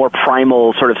and more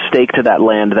primal sort of stake to that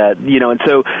land that, and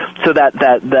so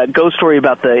that ghost story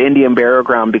about the Indian burial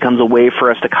ground becomes a way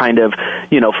for us to kind of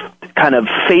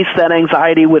face that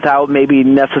anxiety without maybe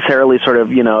necessarily sort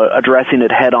of, addressing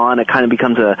it head on. It kind of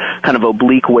becomes a kind of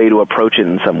oblique way to approach it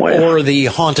in some way. Or the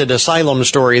haunted asylum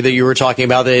story that you were talking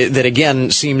about that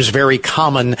again seems very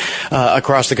common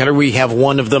across the country. We have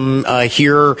one of them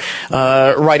here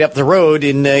right up the road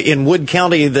in Wood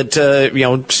County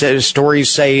that stories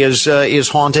say is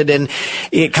haunted, and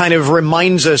it kind of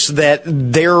reminds us that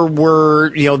there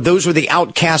were those were the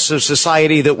outcasts of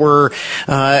society that were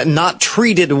not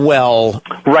treated well.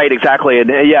 Right, exactly,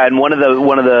 and one of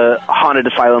the haunted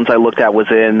asylums I looked at was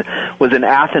in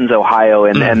Athens, Ohio,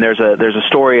 and there's a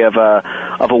story of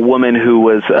a woman who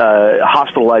was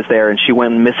hospitalized there, and she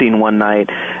went missing one night,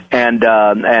 and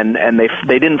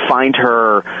they didn't find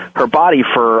her body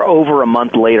for over a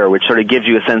month later, which sort of gives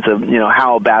you a sense of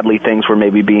how badly things were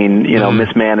maybe being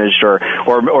mismanaged,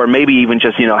 or maybe even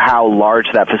just how large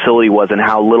that facility was and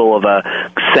how little of a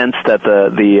sense that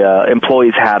the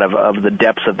employees had of the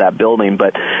depths of that building.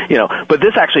 But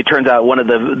this actually turns out one of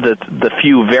the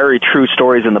few very true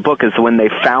stories in the book is when they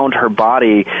found her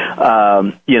body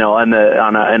in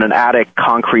an attic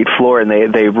concrete floor,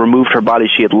 and they removed her body.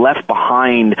 She had left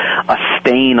behind a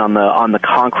stain on the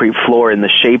concrete floor in the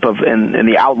shape of in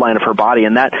the outline of her body,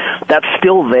 and that's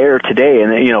still there today.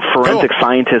 And forensic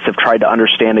scientists have tried to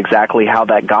understand exactly how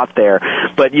that got there.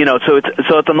 But so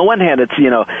it's on the one hand it's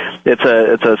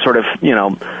a sort of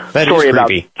story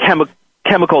about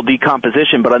chemical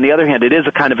decomposition, but on the other hand, it is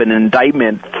a kind of an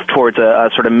indictment towards a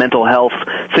sort of mental health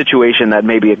situation that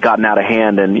maybe had gotten out of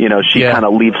hand, and she kind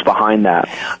of leaves behind that.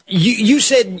 You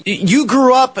said you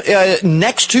grew up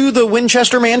next to the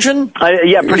Winchester Mansion?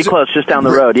 Yeah, pretty close, just down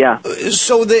the road. Yeah.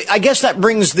 So I guess that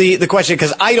brings the question,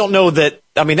 because I don't know that.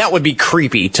 I mean, that would be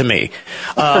creepy to me.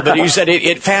 But you said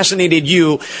it fascinated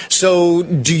you. So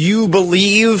do you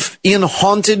believe in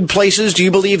haunted places? Do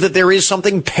you believe that there is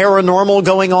something paranormal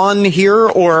going on here?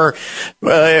 Or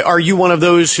are you one of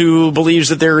those who believes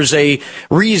that there is a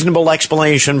reasonable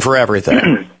explanation for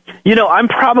everything? I'm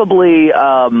probably...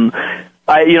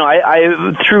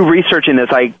 I through researching this,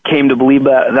 I came to believe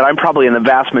that I'm probably in the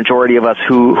vast majority of us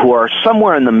who are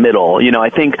somewhere in the middle. I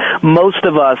think most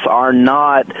of us are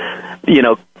not,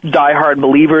 diehard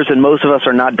believers, and most of us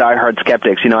are not diehard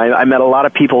skeptics. I met a lot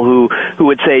of people who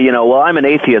would say, well, I'm an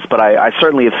atheist, but I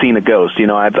certainly have seen a ghost.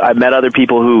 I've met other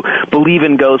people who believe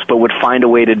in ghosts, but would find a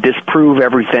way to disprove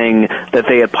everything that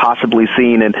they had possibly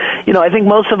seen. And I think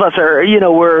most of us are,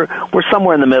 we're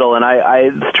somewhere in the middle. And I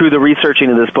through the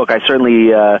researching of this book, I certainly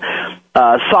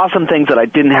saw some things that I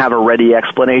didn't have a ready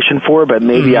explanation for, but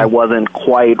maybe I wasn't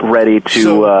quite ready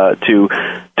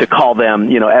to call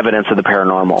them, evidence of the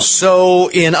paranormal. So,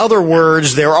 in other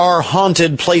words, there are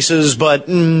haunted places, but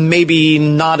maybe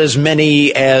not as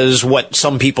many as what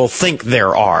some people think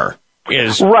there are.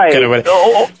 Is right. Kind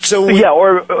of so yeah,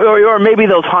 or maybe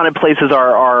those haunted places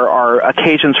are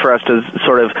occasions for us to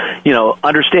sort of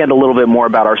understand a little bit more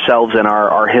about ourselves and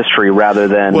our history, rather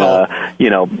than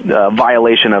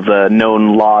violation of the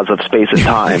known laws of space and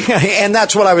time. And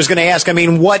that's what I was going to ask. I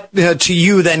mean, what to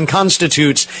you then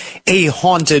constitutes a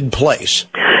haunted place?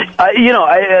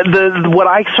 What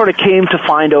I sort of came to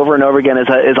find over and over again is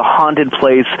a haunted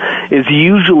place is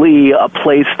usually a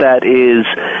place that is,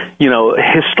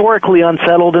 historically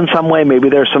unsettled in some way. Maybe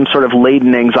there's some sort of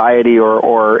latent anxiety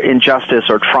or injustice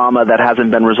or trauma that hasn't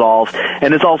been resolved,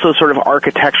 and it's also sort of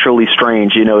architecturally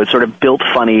strange. It's sort of built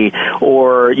funny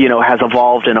or has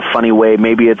evolved in a funny way.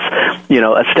 Maybe it's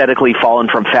aesthetically fallen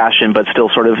from fashion, but still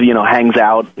sort of hangs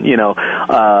out.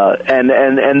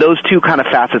 And those two kind of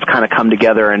facets kind of come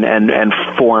together and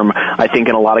form, I think,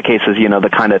 in a lot of cases, the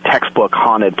kind of textbook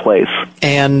haunted place.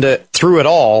 And through it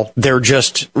all, they're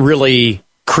just really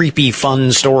creepy,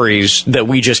 fun stories that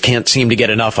we just can't seem to get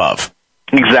enough of.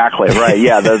 Exactly, right.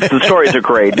 Yeah, the stories are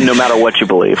great, no matter what you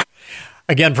believe.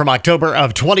 Again, from October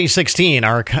of 2016,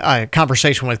 our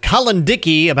conversation with Colin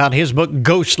Dickey about his book,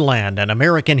 Ghostland, An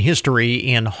American History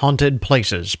in Haunted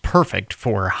Places. Perfect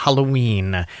for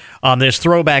Halloween. On this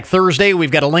Throwback Thursday,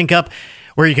 we've got a link up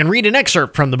where you can read an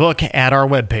excerpt from the book at our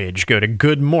webpage. Go to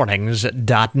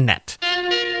goodmornings.net.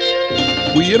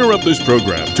 We interrupt this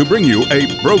program to bring you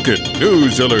a broken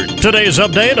news alert. Today's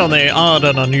update on the odd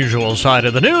and unusual side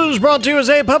of the news brought to you as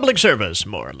a public service,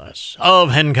 more or less,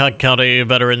 of Hancock County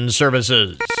Veterans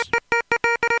Services.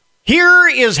 Here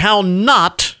is how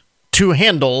not to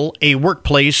handle a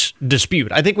workplace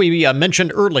dispute. I think we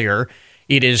mentioned earlier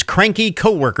it is Cranky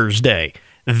Coworkers Day.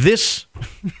 This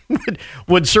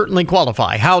would certainly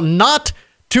qualify. How not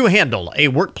to handle a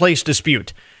workplace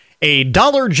dispute. A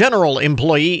Dollar General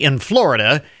employee in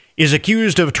Florida is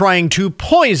accused of trying to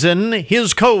poison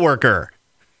his coworker.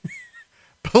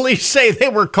 Police say they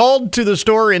were called to the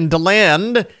store in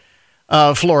DeLand,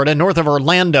 Florida, north of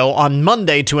Orlando, on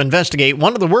Monday to investigate.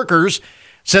 One of the workers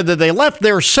said that they left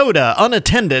their soda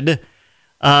unattended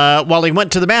while he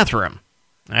went to the bathroom.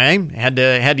 Had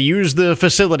to use the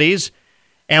facilities.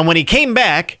 And when he came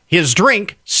back, his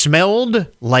drink smelled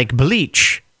like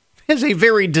bleach. Has a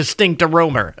very distinct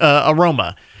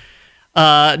aroma.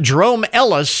 Jerome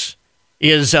Ellis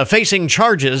is facing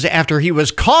charges after he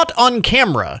was caught on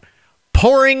camera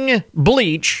pouring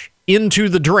bleach into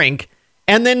the drink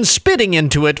and then spitting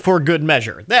into it for good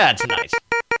measure. That's nice.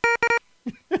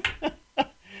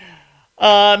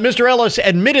 Mr. Ellis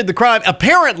admitted the crime.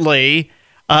 Apparently,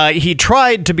 he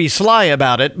tried to be sly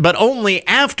about it, but only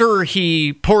after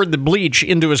he poured the bleach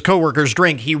into his coworker's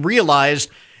drink, he realized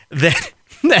that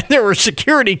there were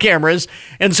security cameras,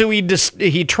 and so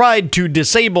he tried to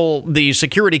disable the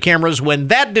security cameras. When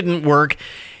that didn't work,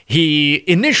 he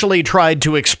initially tried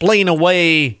to explain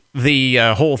away the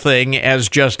whole thing as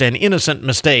just an innocent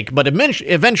mistake, but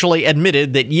eventually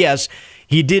admitted that, yes,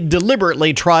 he did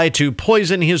deliberately try to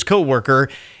poison his coworker,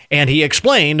 and he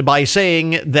explained by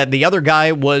saying that the other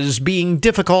guy was being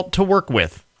difficult to work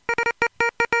with.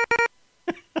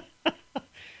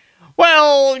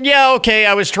 Well, yeah, okay,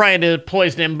 I was trying to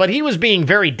poison him, but he was being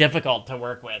very difficult to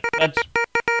work with. That's...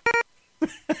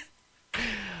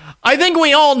 I think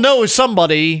we all know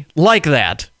somebody like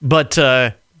that, but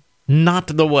not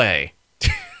the way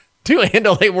to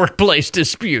handle a workplace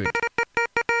dispute.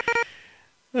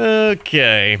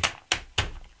 Okay.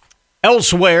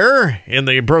 Elsewhere in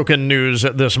the broken news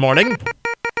this morning,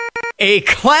 a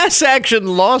class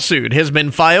action lawsuit has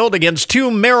been filed against two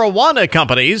marijuana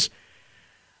companies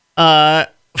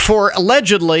for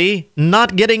allegedly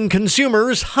not getting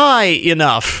consumers high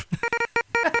enough.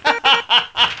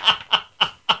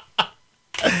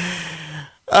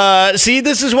 See,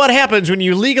 this is what happens when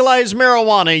you legalize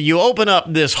marijuana. You open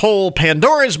up this whole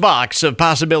Pandora's box of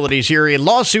possibilities here. A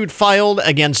lawsuit filed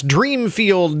against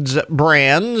Dreamfields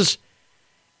Brands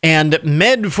and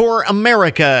Med for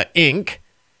America, Inc.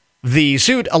 The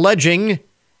suit alleging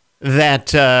that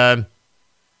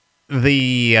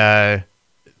the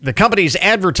companies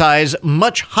advertise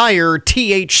much higher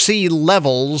THC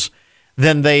levels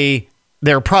than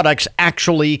their products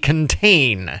actually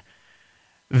contain.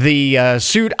 The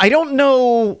suit, I don't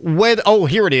know whether... Oh,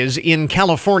 here it is, in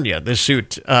California. This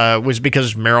suit was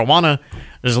because marijuana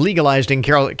was legalized in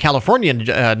California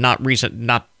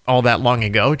not all that long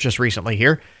ago, just recently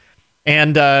here.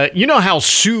 And you know how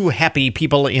sue-happy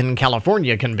people in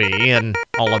California can be and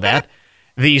all of that.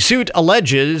 The suit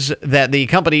alleges that the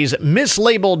company's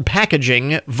mislabeled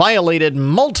packaging violated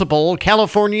multiple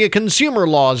California consumer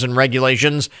laws and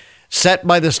regulations set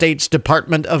by the state's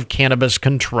Department of Cannabis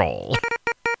Control.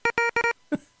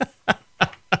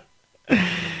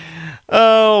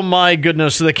 Oh, my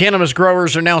goodness. The cannabis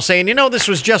growers are now saying, this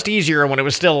was just easier when it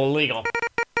was still illegal.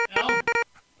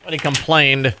 But he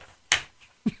complained.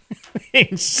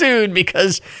 He sued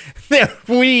because their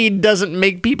weed doesn't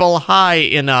make people high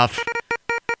enough.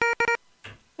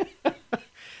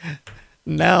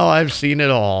 Now I've seen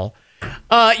it all.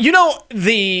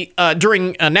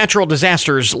 During natural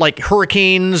disasters like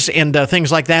hurricanes and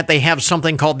things like that, they have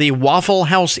something called the Waffle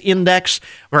House Index,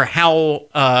 or how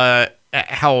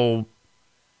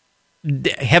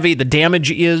heavy the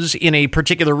damage is in a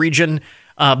particular region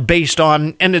based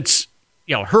on, and it's,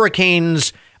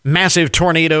 hurricanes, massive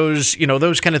tornadoes,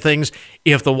 those kind of things.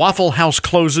 If the Waffle House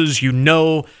closes,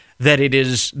 that it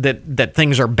is that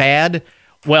things are bad.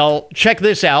 Well, check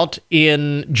this out.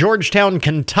 In Georgetown,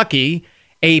 Kentucky,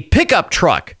 a pickup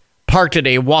truck parked at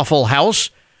a Waffle House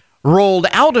rolled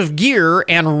out of gear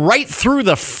and right through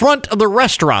the front of the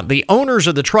restaurant. The owners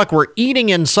of the truck were eating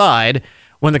inside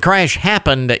when the crash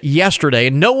happened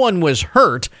yesterday. No one was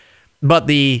hurt, but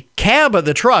the cab of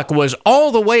the truck was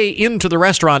all the way into the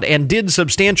restaurant and did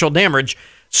substantial damage.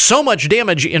 So much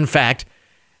damage, in fact,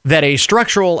 that a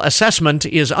structural assessment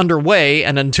is underway,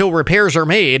 and until repairs are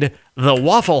made, the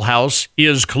Waffle House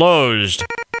is closed.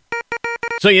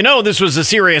 So this was a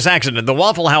serious accident. The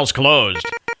Waffle House closed.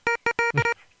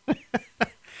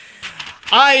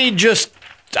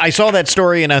 I saw that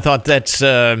story and I thought that's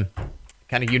kind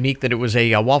of unique that it was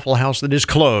a Waffle House that is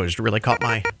closed. Really caught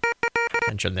my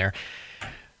attention there.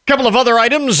 Couple of other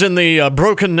items in the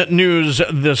broken news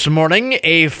this morning.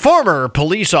 A former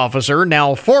police officer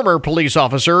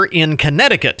in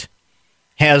Connecticut,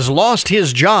 has lost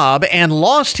his job and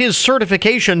lost his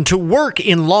certification to work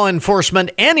in law enforcement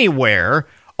anywhere,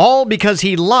 all because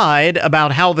he lied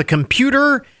about how the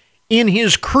computer in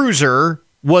his cruiser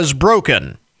was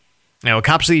broken. Now,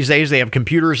 cops these days, they have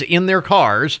computers in their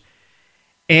cars,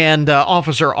 and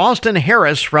Officer Austin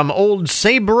Harris from Old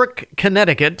Saybrook,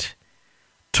 Connecticut,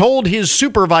 told his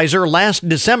supervisor last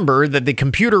December that the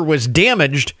computer was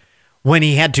damaged when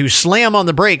he had to slam on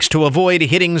the brakes to avoid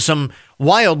hitting some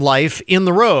wildlife in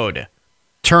the road.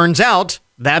 Turns out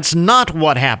that's not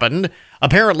what happened.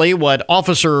 Apparently, what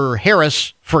Officer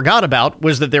Harris forgot about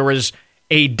was that there was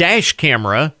a dash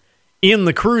camera in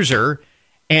the cruiser,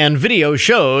 and video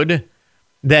showed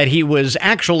that he was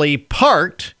actually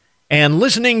parked and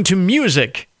listening to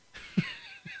music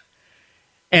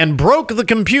and broke the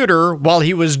computer while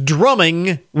he was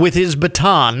drumming with his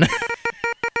baton.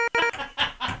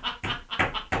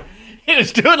 He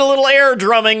was doing a little air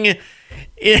drumming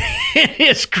in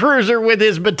his cruiser with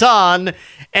his baton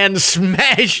and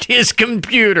smashed his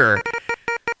computer.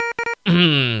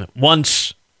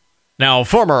 Once, now,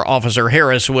 former Officer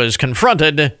Harris was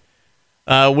confronted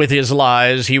with his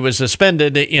lies. He was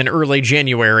suspended in early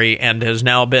January and has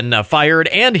now been fired,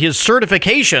 and his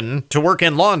certification to work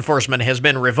in law enforcement has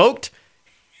been revoked,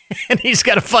 and he's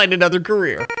got to find another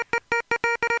career.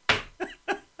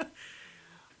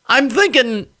 I'm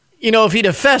thinking, if he'd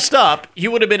have fessed up, he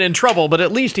would have been in trouble, but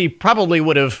at least he probably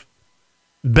would have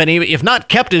been able, if not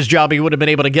kept his job, he would have been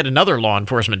able to get another law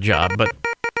enforcement job. But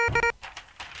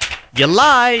you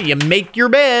lie, you make your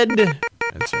bed.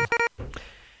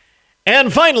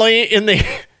 And finally, in the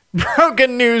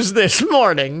broken news this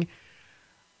morning,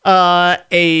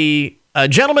 a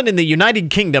gentleman in the United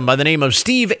Kingdom by the name of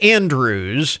Steve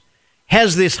Andrews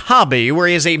has this hobby where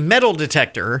he has a metal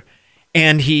detector,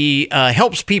 and he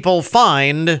helps people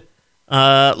find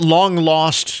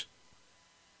long-lost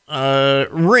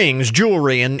rings,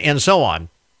 jewelry, and so on.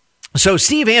 So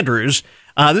Steve Andrews,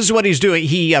 this is what he's doing.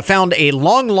 He found a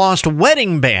long-lost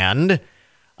wedding band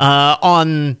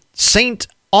on St.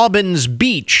 Albans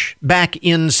Beach back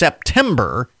in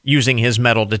September using his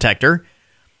metal detector.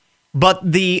 But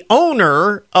the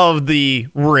owner of the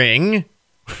ring,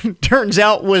 turns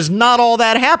out, was not all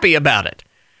that happy about it.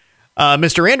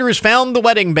 Mr. Andrews found the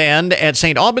wedding band at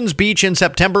St. Albans Beach in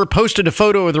September, posted a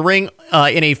photo of the ring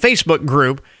in a Facebook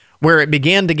group where it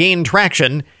began to gain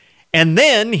traction, and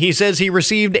then he says he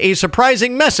received a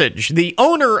surprising message. The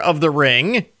owner of the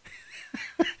ring,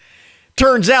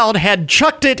 turns out, had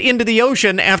chucked it into the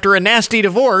ocean after a nasty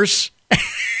divorce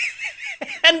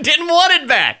and didn't want it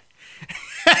back.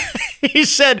 He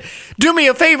said, "Do me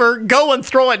a favor, go and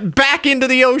throw it back into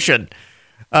the ocean."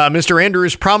 Mr.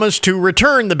 Andrews promised to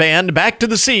return the band back to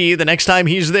the sea the next time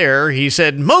he's there. He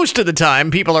said most of the time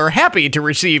people are happy to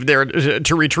retrieve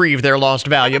their lost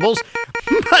valuables,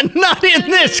 but not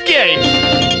in this case.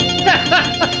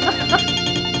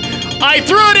 I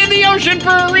threw it in the ocean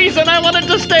for a reason. I wanted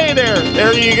to stay there.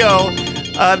 There you go.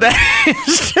 That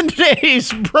is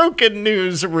today's broken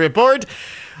news report.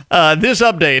 This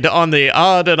update on the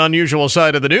odd and unusual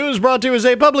side of the news brought to you as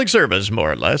a public service,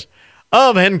 more or less,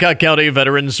 of Hancock County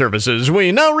Veterans Services,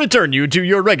 we now return you to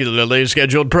your regularly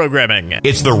scheduled programming.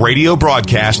 It's the radio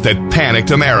broadcast that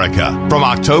panicked America. From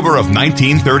October of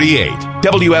 1938,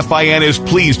 WFIN is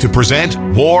pleased to present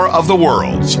War of the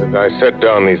Worlds. As I set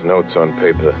down these notes on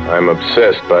paper, I'm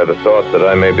obsessed by the thought that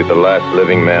I may be the last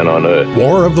living man on Earth.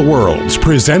 War of the Worlds,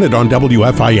 presented on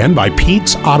WFIN by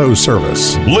Pete's Auto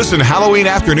Service. Listen Halloween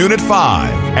afternoon at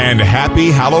 5. And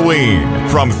happy Halloween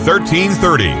from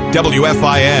 1330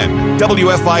 WFIN,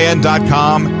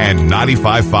 WFIN.com, and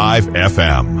 95.5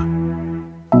 FM.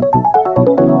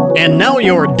 And now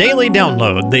your daily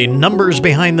download, the numbers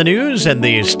behind the news and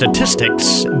the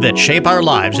statistics that shape our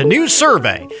lives. A new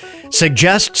survey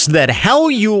suggests that how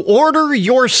you order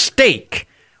your steak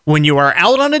when you are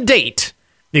out on a date,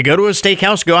 you go to a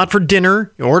steakhouse, go out for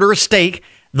dinner, you order a steak,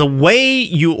 the way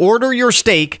you order your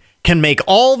steak can make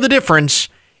all the difference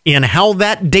in how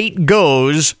that date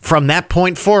goes from that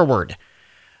point forward.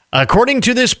 According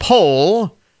to this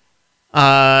poll,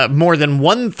 more than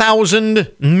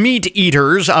 1,000 meat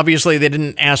eaters, obviously they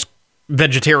didn't ask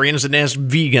vegetarians, they didn't ask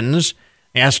vegans,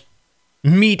 they asked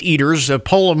meat eaters, a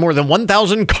poll of more than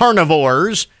 1,000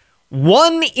 carnivores.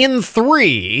 1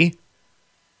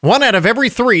 out of every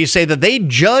 3 say that they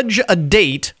judge a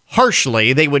date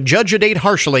harshly. They would judge a date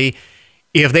harshly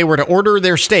if they were to order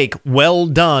their steak well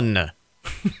done.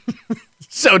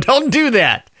 So don't do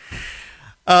that.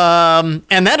 And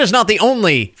that is not the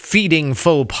only feeding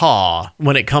faux pas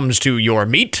when it comes to your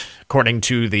meat. According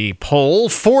to the poll,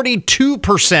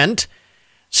 42%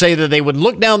 say that they would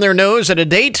look down their nose at a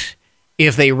date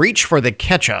if they reach for the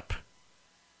ketchup.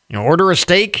 You order a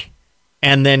steak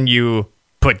and then you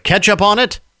put ketchup on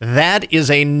it, that is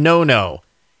a no-no.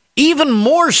 Even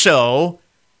more so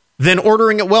than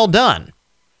ordering it well done.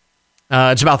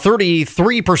 It's about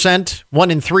 33%.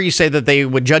 1 in 3 say that they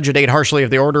would judge a date harshly if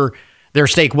they order their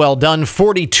steak well done.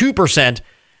 42%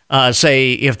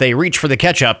 say if they reach for the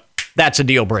ketchup, that's a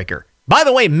deal breaker. By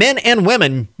the way, men and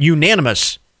women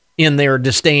unanimous in their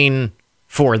disdain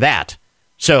for that.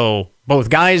 So both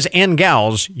guys and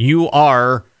gals, you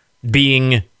are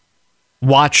being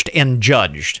watched and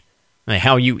judged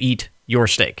how you eat your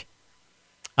steak.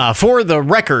 For the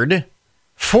record,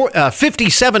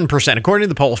 57%, according to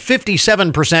the poll,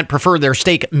 57% prefer their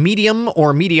steak medium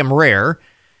or medium rare.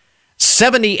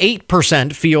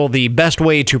 78% feel the best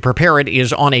way to prepare it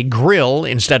is on a grill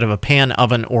instead of a pan,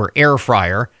 oven, or air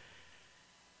fryer.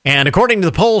 And according to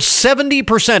the poll,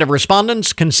 70% of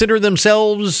respondents consider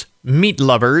themselves meat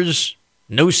lovers.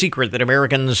 No secret that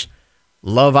Americans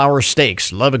love our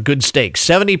steaks, love a good steak.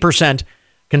 70%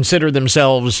 consider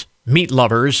themselves meat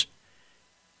lovers,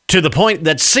 to the point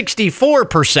that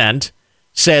 64%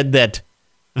 said that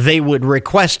they would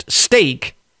request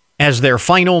steak as their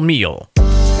final meal.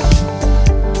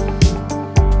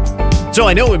 So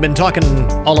I know we've been talking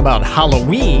all about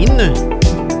Halloween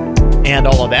and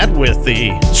all of that with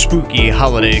the spooky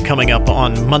holiday coming up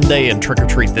on Monday and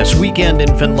trick-or-treat this weekend in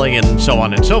Findlay and so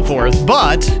on and so forth,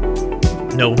 but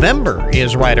November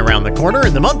is right around the corner,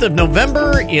 and the month of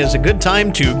November is a good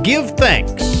time to give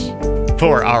thanks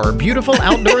for our beautiful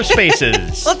outdoor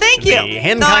spaces. Well, thank you. The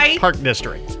Hancock Park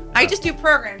District. I just do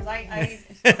programs. I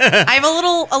have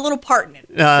a little part in it.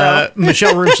 So.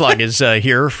 Michelle Rumschlag is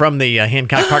here from the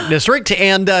Hancock Park District.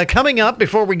 And coming up,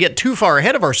 before we get too far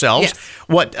ahead of ourselves,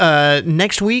 yes.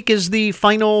 Next week is the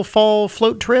final fall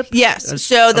float trip? Yes.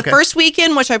 So the first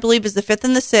weekend, which I believe is the 5th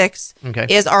and the 6th,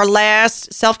 is our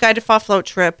last self-guided fall float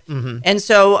trip. Mm-hmm. And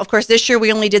so, of course, this year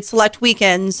we only did select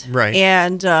weekends. Right.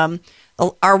 And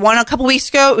our one a couple weeks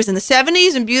ago, it was in the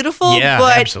 70s and beautiful. Yeah,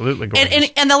 but, absolutely gorgeous.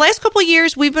 And the last couple of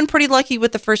years, we've been pretty lucky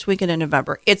with the first weekend in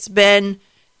November. It's been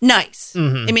nice.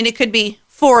 Mm-hmm. I mean, it could be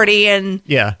 40 and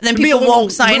then people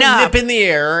won't sign up. Nip in the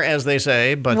air, as they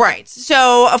say. But right.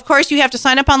 So, of course, you have to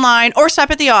sign up online or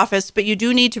stop at the office, but you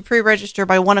do need to pre-register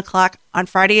by 1 o'clock on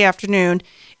Friday afternoon.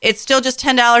 It's still just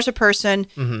 $10 a person,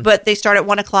 but they start at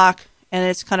 1 o'clock, and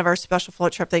it's kind of our special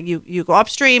float trip that you go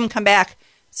upstream, come back,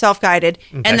 self-guided,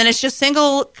 and then it's just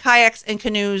single kayaks and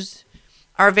canoes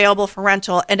are available for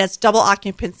rental, and it's double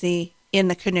occupancy in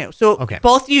the canoe. So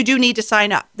both you do need to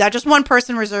sign up. Not just one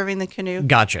person reserving the canoe.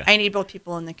 Gotcha. I need both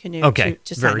people in the canoe to Very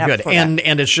sign up good. for And that.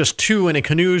 and it's just 2 in a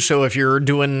canoe, so if you're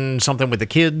doing something with the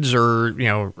kids or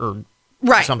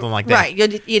something like that.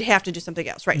 Right. You'd have to do something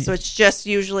else. Right. So it's just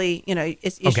usually,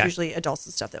 it's usually adults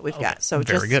and stuff that we've got. So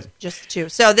just 2.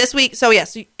 So this week,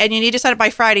 yes, and you need to sign up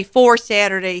by Friday for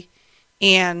Saturday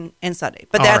and Sunday.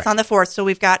 But that's on the 4th, so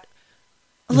we've got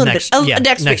a little bit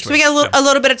next week. So we got a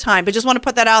little bit of time, but just want to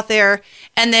put that out there.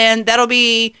 And then that'll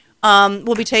be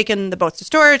we'll be taking the boats to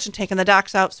storage and taking the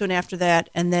docks out soon after that,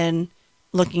 and then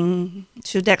looking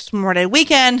to next Memorial Day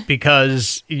weekend.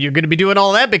 Because you're going to be doing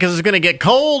all that because it's going to get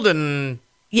cold and...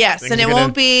 Yes, and it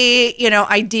won't be,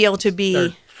 ideal to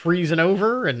be... freezing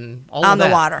over and all on of that.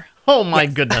 the water. Oh, my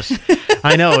goodness.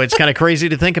 I know. It's kind of crazy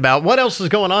to think about. What else is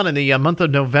going on in the month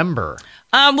of November?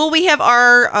 Well, we have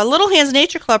our Little Hands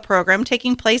Nature Club program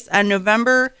taking place on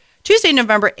Tuesday,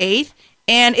 November 8th.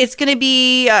 And it's going to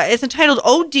be, it's entitled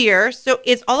Oh Deer. So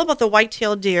it's all about the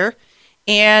white-tailed deer.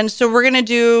 And so we're going to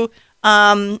do,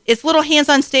 it's little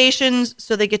hands-on stations.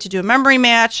 So they get to do a memory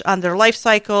match on their life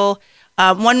cycle.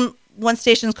 One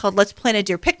station is called Let's Plan a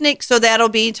Deer Picnic. So that'll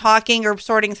be talking or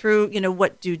sorting through,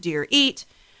 what do deer eat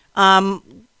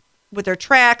with their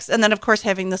tracks. And then, of course,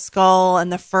 having the skull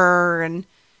and the fur and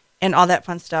all that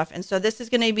fun stuff. And so this is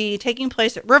going to be taking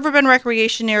place at Riverbend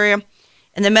Recreation Area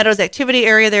in the Meadows Activity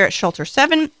Area there at Shelter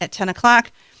 7 at 10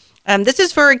 o'clock. This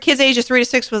is for kids ages 3 to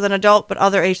 6 with an adult, but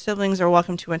other age siblings are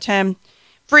welcome to attend.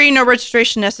 Free, no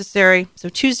registration necessary. So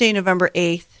Tuesday, November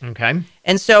 8th. Okay.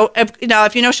 And so now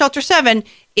if you know Shelter 7,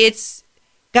 it's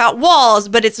got walls,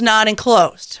 but it's not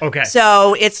enclosed. Okay.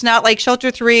 So it's not like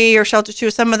Shelter 3 or Shelter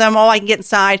 2. Some of them, I can get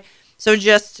inside. So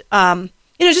just,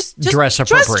 just dress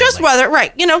appropriately. Dress weather,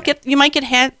 right. You might get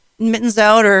hat mittens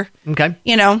out or, okay.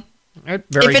 If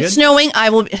it's snowing, I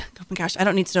will be, oh my gosh, I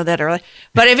don't need to know that early.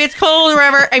 But if it's cold or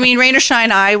whatever, rain or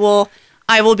shine, I will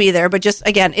be there. But just,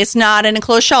 again, it's not an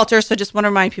enclosed shelter, so just want to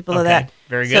remind people of that.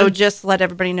 Very good. So just let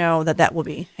everybody know that will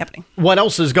be happening. What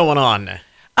else is going on?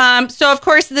 So, of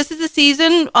course, this is the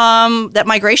season that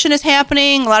migration is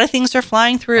happening. A lot of things are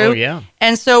flying through. Oh, yeah.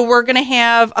 And so we're going to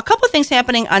have a couple of things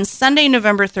happening on Sunday,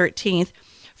 November 13th.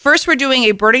 First, we're doing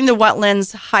a Birding the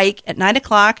Wetlands hike at 9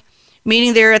 o'clock,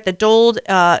 meeting there at the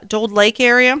Dold Lake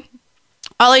area.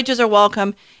 All ages are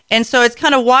welcome. And so it's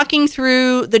kind of walking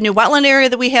through the new wetland area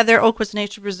that we have there, Oakwoods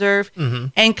Nature Preserve,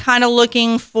 and kind of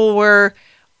looking for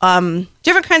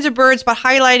different kinds of birds, but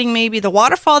highlighting maybe the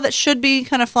waterfall that should be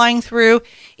kind of flying through.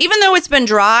 Even though it's been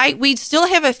dry, we still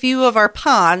have a few of our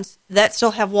ponds that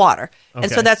still have water. Okay.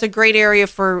 And so that's a great area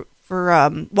for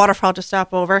waterfowl to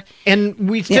stop over. And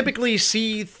we typically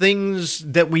see things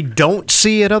that we don't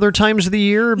see at other times of the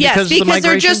year because of the migration?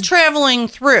 They're just traveling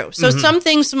through. So some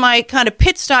things might kind of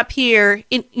pit stop here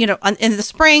in the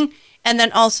spring and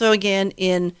then also again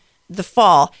in the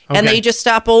fall. Okay. And they just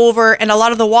stop over, and a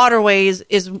lot of the waterways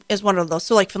is one of those.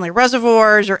 So like Finley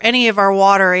Reservoirs or any of our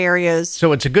water areas.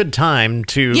 So it's a good time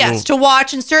to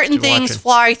watch, and certain things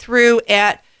fly through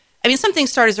at some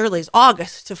things start as early as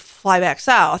August to fly back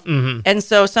south. And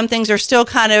so some things are still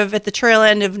kind of at the trail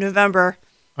end of November,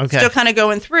 still kind of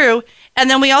going through. And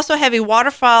then we also have a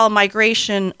waterfowl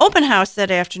migration open house that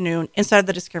afternoon inside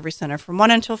the Discovery Center from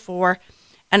 1 until 4.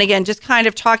 And again, just kind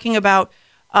of talking about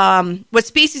what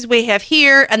species we have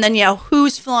here and then,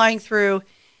 who's flying through.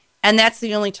 And that's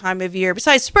the only time of year,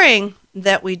 besides spring,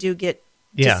 that we do get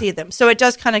to see them. So it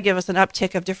does kind of give us an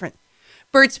uptick of different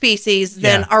bird species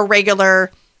than our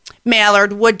regular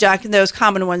mallard, wood duck, and those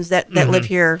common ones that live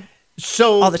here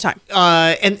all the time.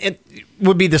 And it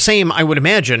would be the same, I would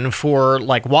imagine, for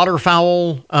like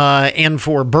waterfowl and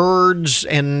for birds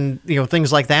and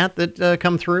things like that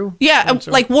come through. Yeah,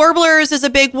 like warblers is a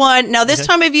big one. Now this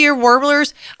time of year,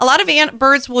 warblers, a lot of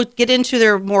birds will get into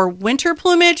their more winter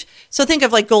plumage. So think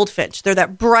of like goldfinch. They're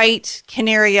that bright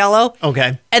canary yellow.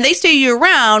 Okay. And they stay year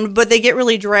round, but they get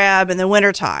really drab in the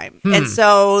wintertime. And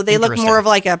so they look more of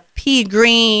like a pea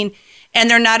green. And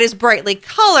they're not as brightly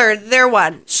colored. They're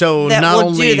one that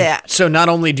will do that. So not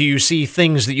only do you see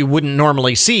things that you wouldn't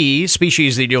normally see,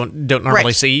 species that you don't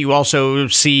normally see, you also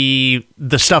see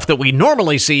the stuff that we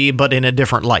normally see, but in a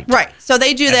different light. Right. So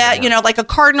they do that. Like a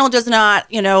cardinal does not.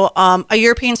 A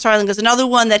European starling is another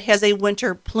one that has a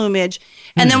winter plumage,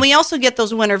 and then we also get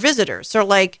those winter visitors. So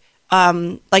like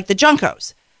the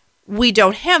juncos. We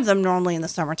don't have them normally in the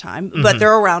summertime, but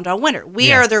they're around all winter.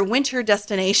 We are their winter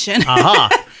destination.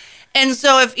 And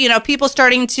so if, people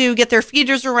starting to get their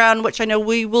feeders around, which I know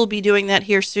we will be doing that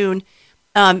here soon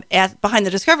behind the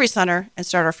Discovery Center and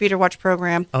start our feeder watch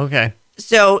program. Okay.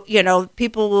 So,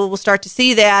 people will start to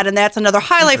see that. And that's another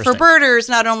highlight for birders,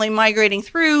 not only migrating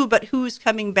through, but who's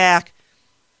coming back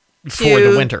for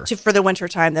the winter. For the winter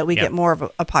time that we get more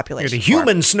of a population. The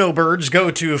human snowbirds go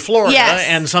to Florida,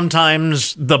 and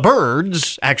sometimes the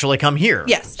birds actually come here.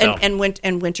 Yes, so. and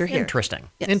winter here. Interesting.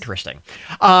 Yes. Interesting.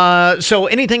 So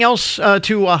anything else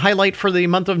to highlight for the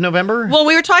month of November? Well,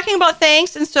 we were talking about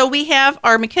thanks, and so we have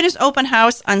our McKinnis Open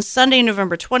House on Sunday,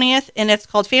 November 20th, and it's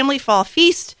called Family Fall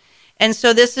Feast. And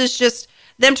so this is just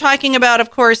them talking about, of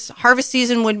course, harvest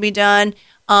season would be done.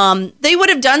 They would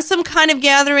have done some kind of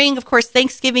gathering. Of course,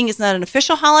 Thanksgiving is not an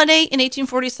official holiday in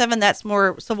 1847. That's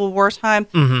more Civil War time.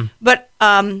 Mm-hmm. But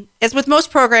as with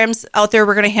most programs out there,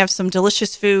 we're going to have some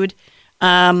delicious food,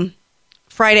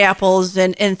 fried apples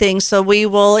and things. So we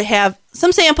will have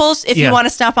some samples if you want to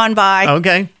stop on by.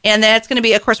 Okay. And that's going to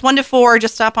be, of course, 1 to 4.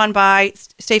 Just stop on by,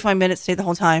 stay 5 minutes, stay the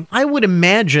whole time. I would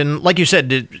imagine, like you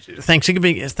said,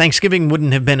 Thanksgiving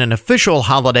wouldn't have been an official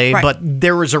holiday, Right. but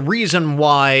there was a reason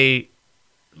why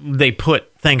they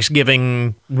put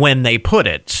Thanksgiving when they put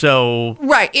it. So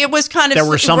Right. It was kind of... there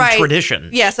were some right,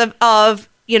 traditions. Yes, of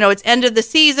it's end of the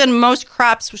season. Most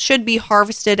crops should be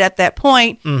harvested at that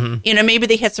point. Mm-hmm. Maybe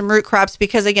they had some root crops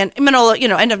because, again,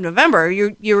 end of November,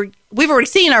 we've already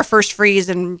seen our first freeze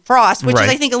and frost, which Right.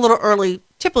 is, I think, a little early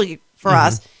typically for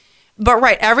us. But,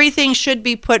 right, everything should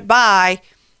be put by,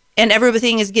 and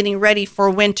everything is getting ready for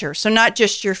winter. So not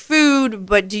just your food,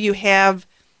 but do you have...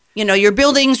 your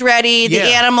building's ready, the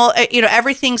animal,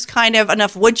 everything's kind of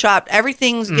enough wood chopped.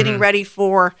 Everything's getting ready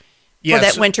for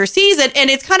that winter season. And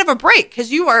it's kind of a break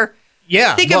because you are,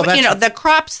 think of, the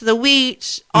crops, the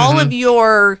wheat, all of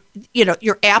your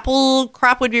apple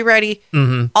crop would be ready.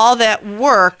 All that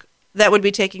work that would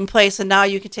be taking place. And now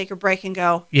you can take a break and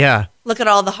go, look at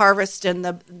all the harvest and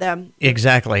the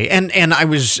Exactly. And I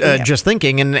was just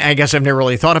thinking, and I guess I've never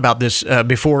really thought about this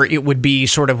before, it would be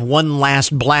sort of one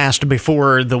last blast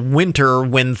before the winter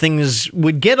when things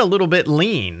would get a little bit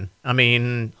lean. I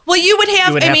mean... Well, you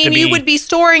would be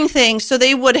storing things, so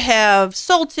they would have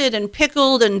salted and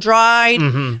pickled and dried,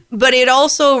 but it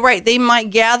also, they might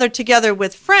gather together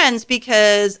with friends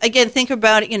because, again, think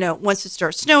about it, once it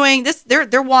starts snowing,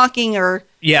 they're walking or...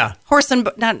 horse and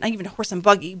not even horse and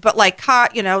buggy, but like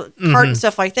cart and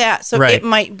stuff like that. So it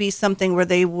might be something where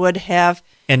they would have,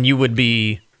 and you would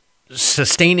be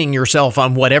sustaining yourself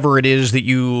on whatever it is that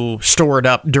you stored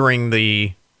up during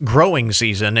the growing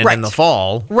season and in the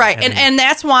fall, and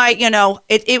that's why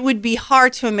it would be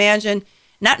hard to imagine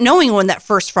not knowing when that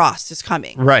first frost is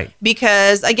coming,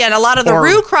 because again, a lot of the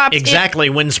root crops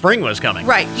when spring was coming,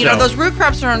 those root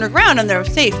crops are underground and they're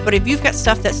safe, but if you've got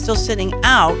stuff that's still sitting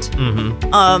out,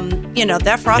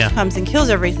 that frost comes and kills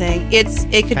everything. It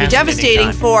could be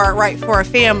devastating for a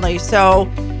family. So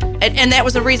and that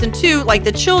was a reason too, like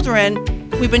the children,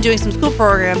 we've been doing some school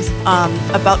programs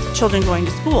about the children going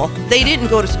to school. They didn't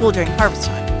go to school during harvest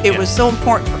time. It was so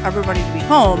important for everybody to be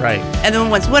home, and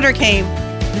then once winter came,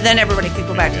 then everybody could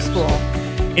go back to school.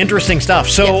 Interesting stuff.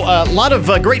 So a lot of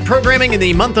great programming in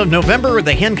the month of November.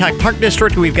 The Hancock Park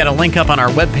District, we've got a link up on our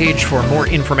webpage for more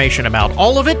information about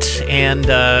all of it. And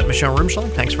Michelle Rumsel,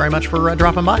 thanks very much for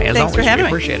dropping by. As thanks always, for having we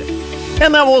appreciate it.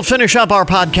 And that will finish up our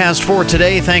podcast for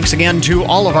today. Thanks again to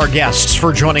all of our guests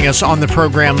for joining us on the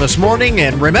program this morning.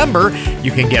 And remember,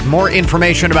 you can get more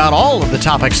information about all of the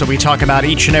topics that we talk about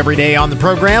each and every day on the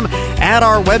program at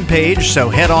our webpage. So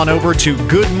head on over to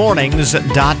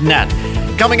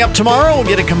goodmornings.net. Coming up tomorrow, we'll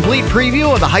get a complete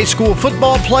preview of the high school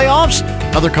football playoffs,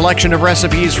 another collection of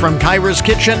recipes from Kyra's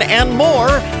Kitchen, and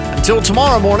more. Until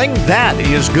tomorrow morning, that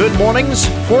is Good Mornings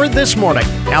for this morning.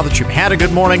 Now that you've had a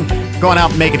good morning, go on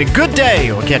out and make it a good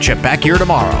day. We'll catch you back here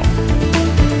tomorrow.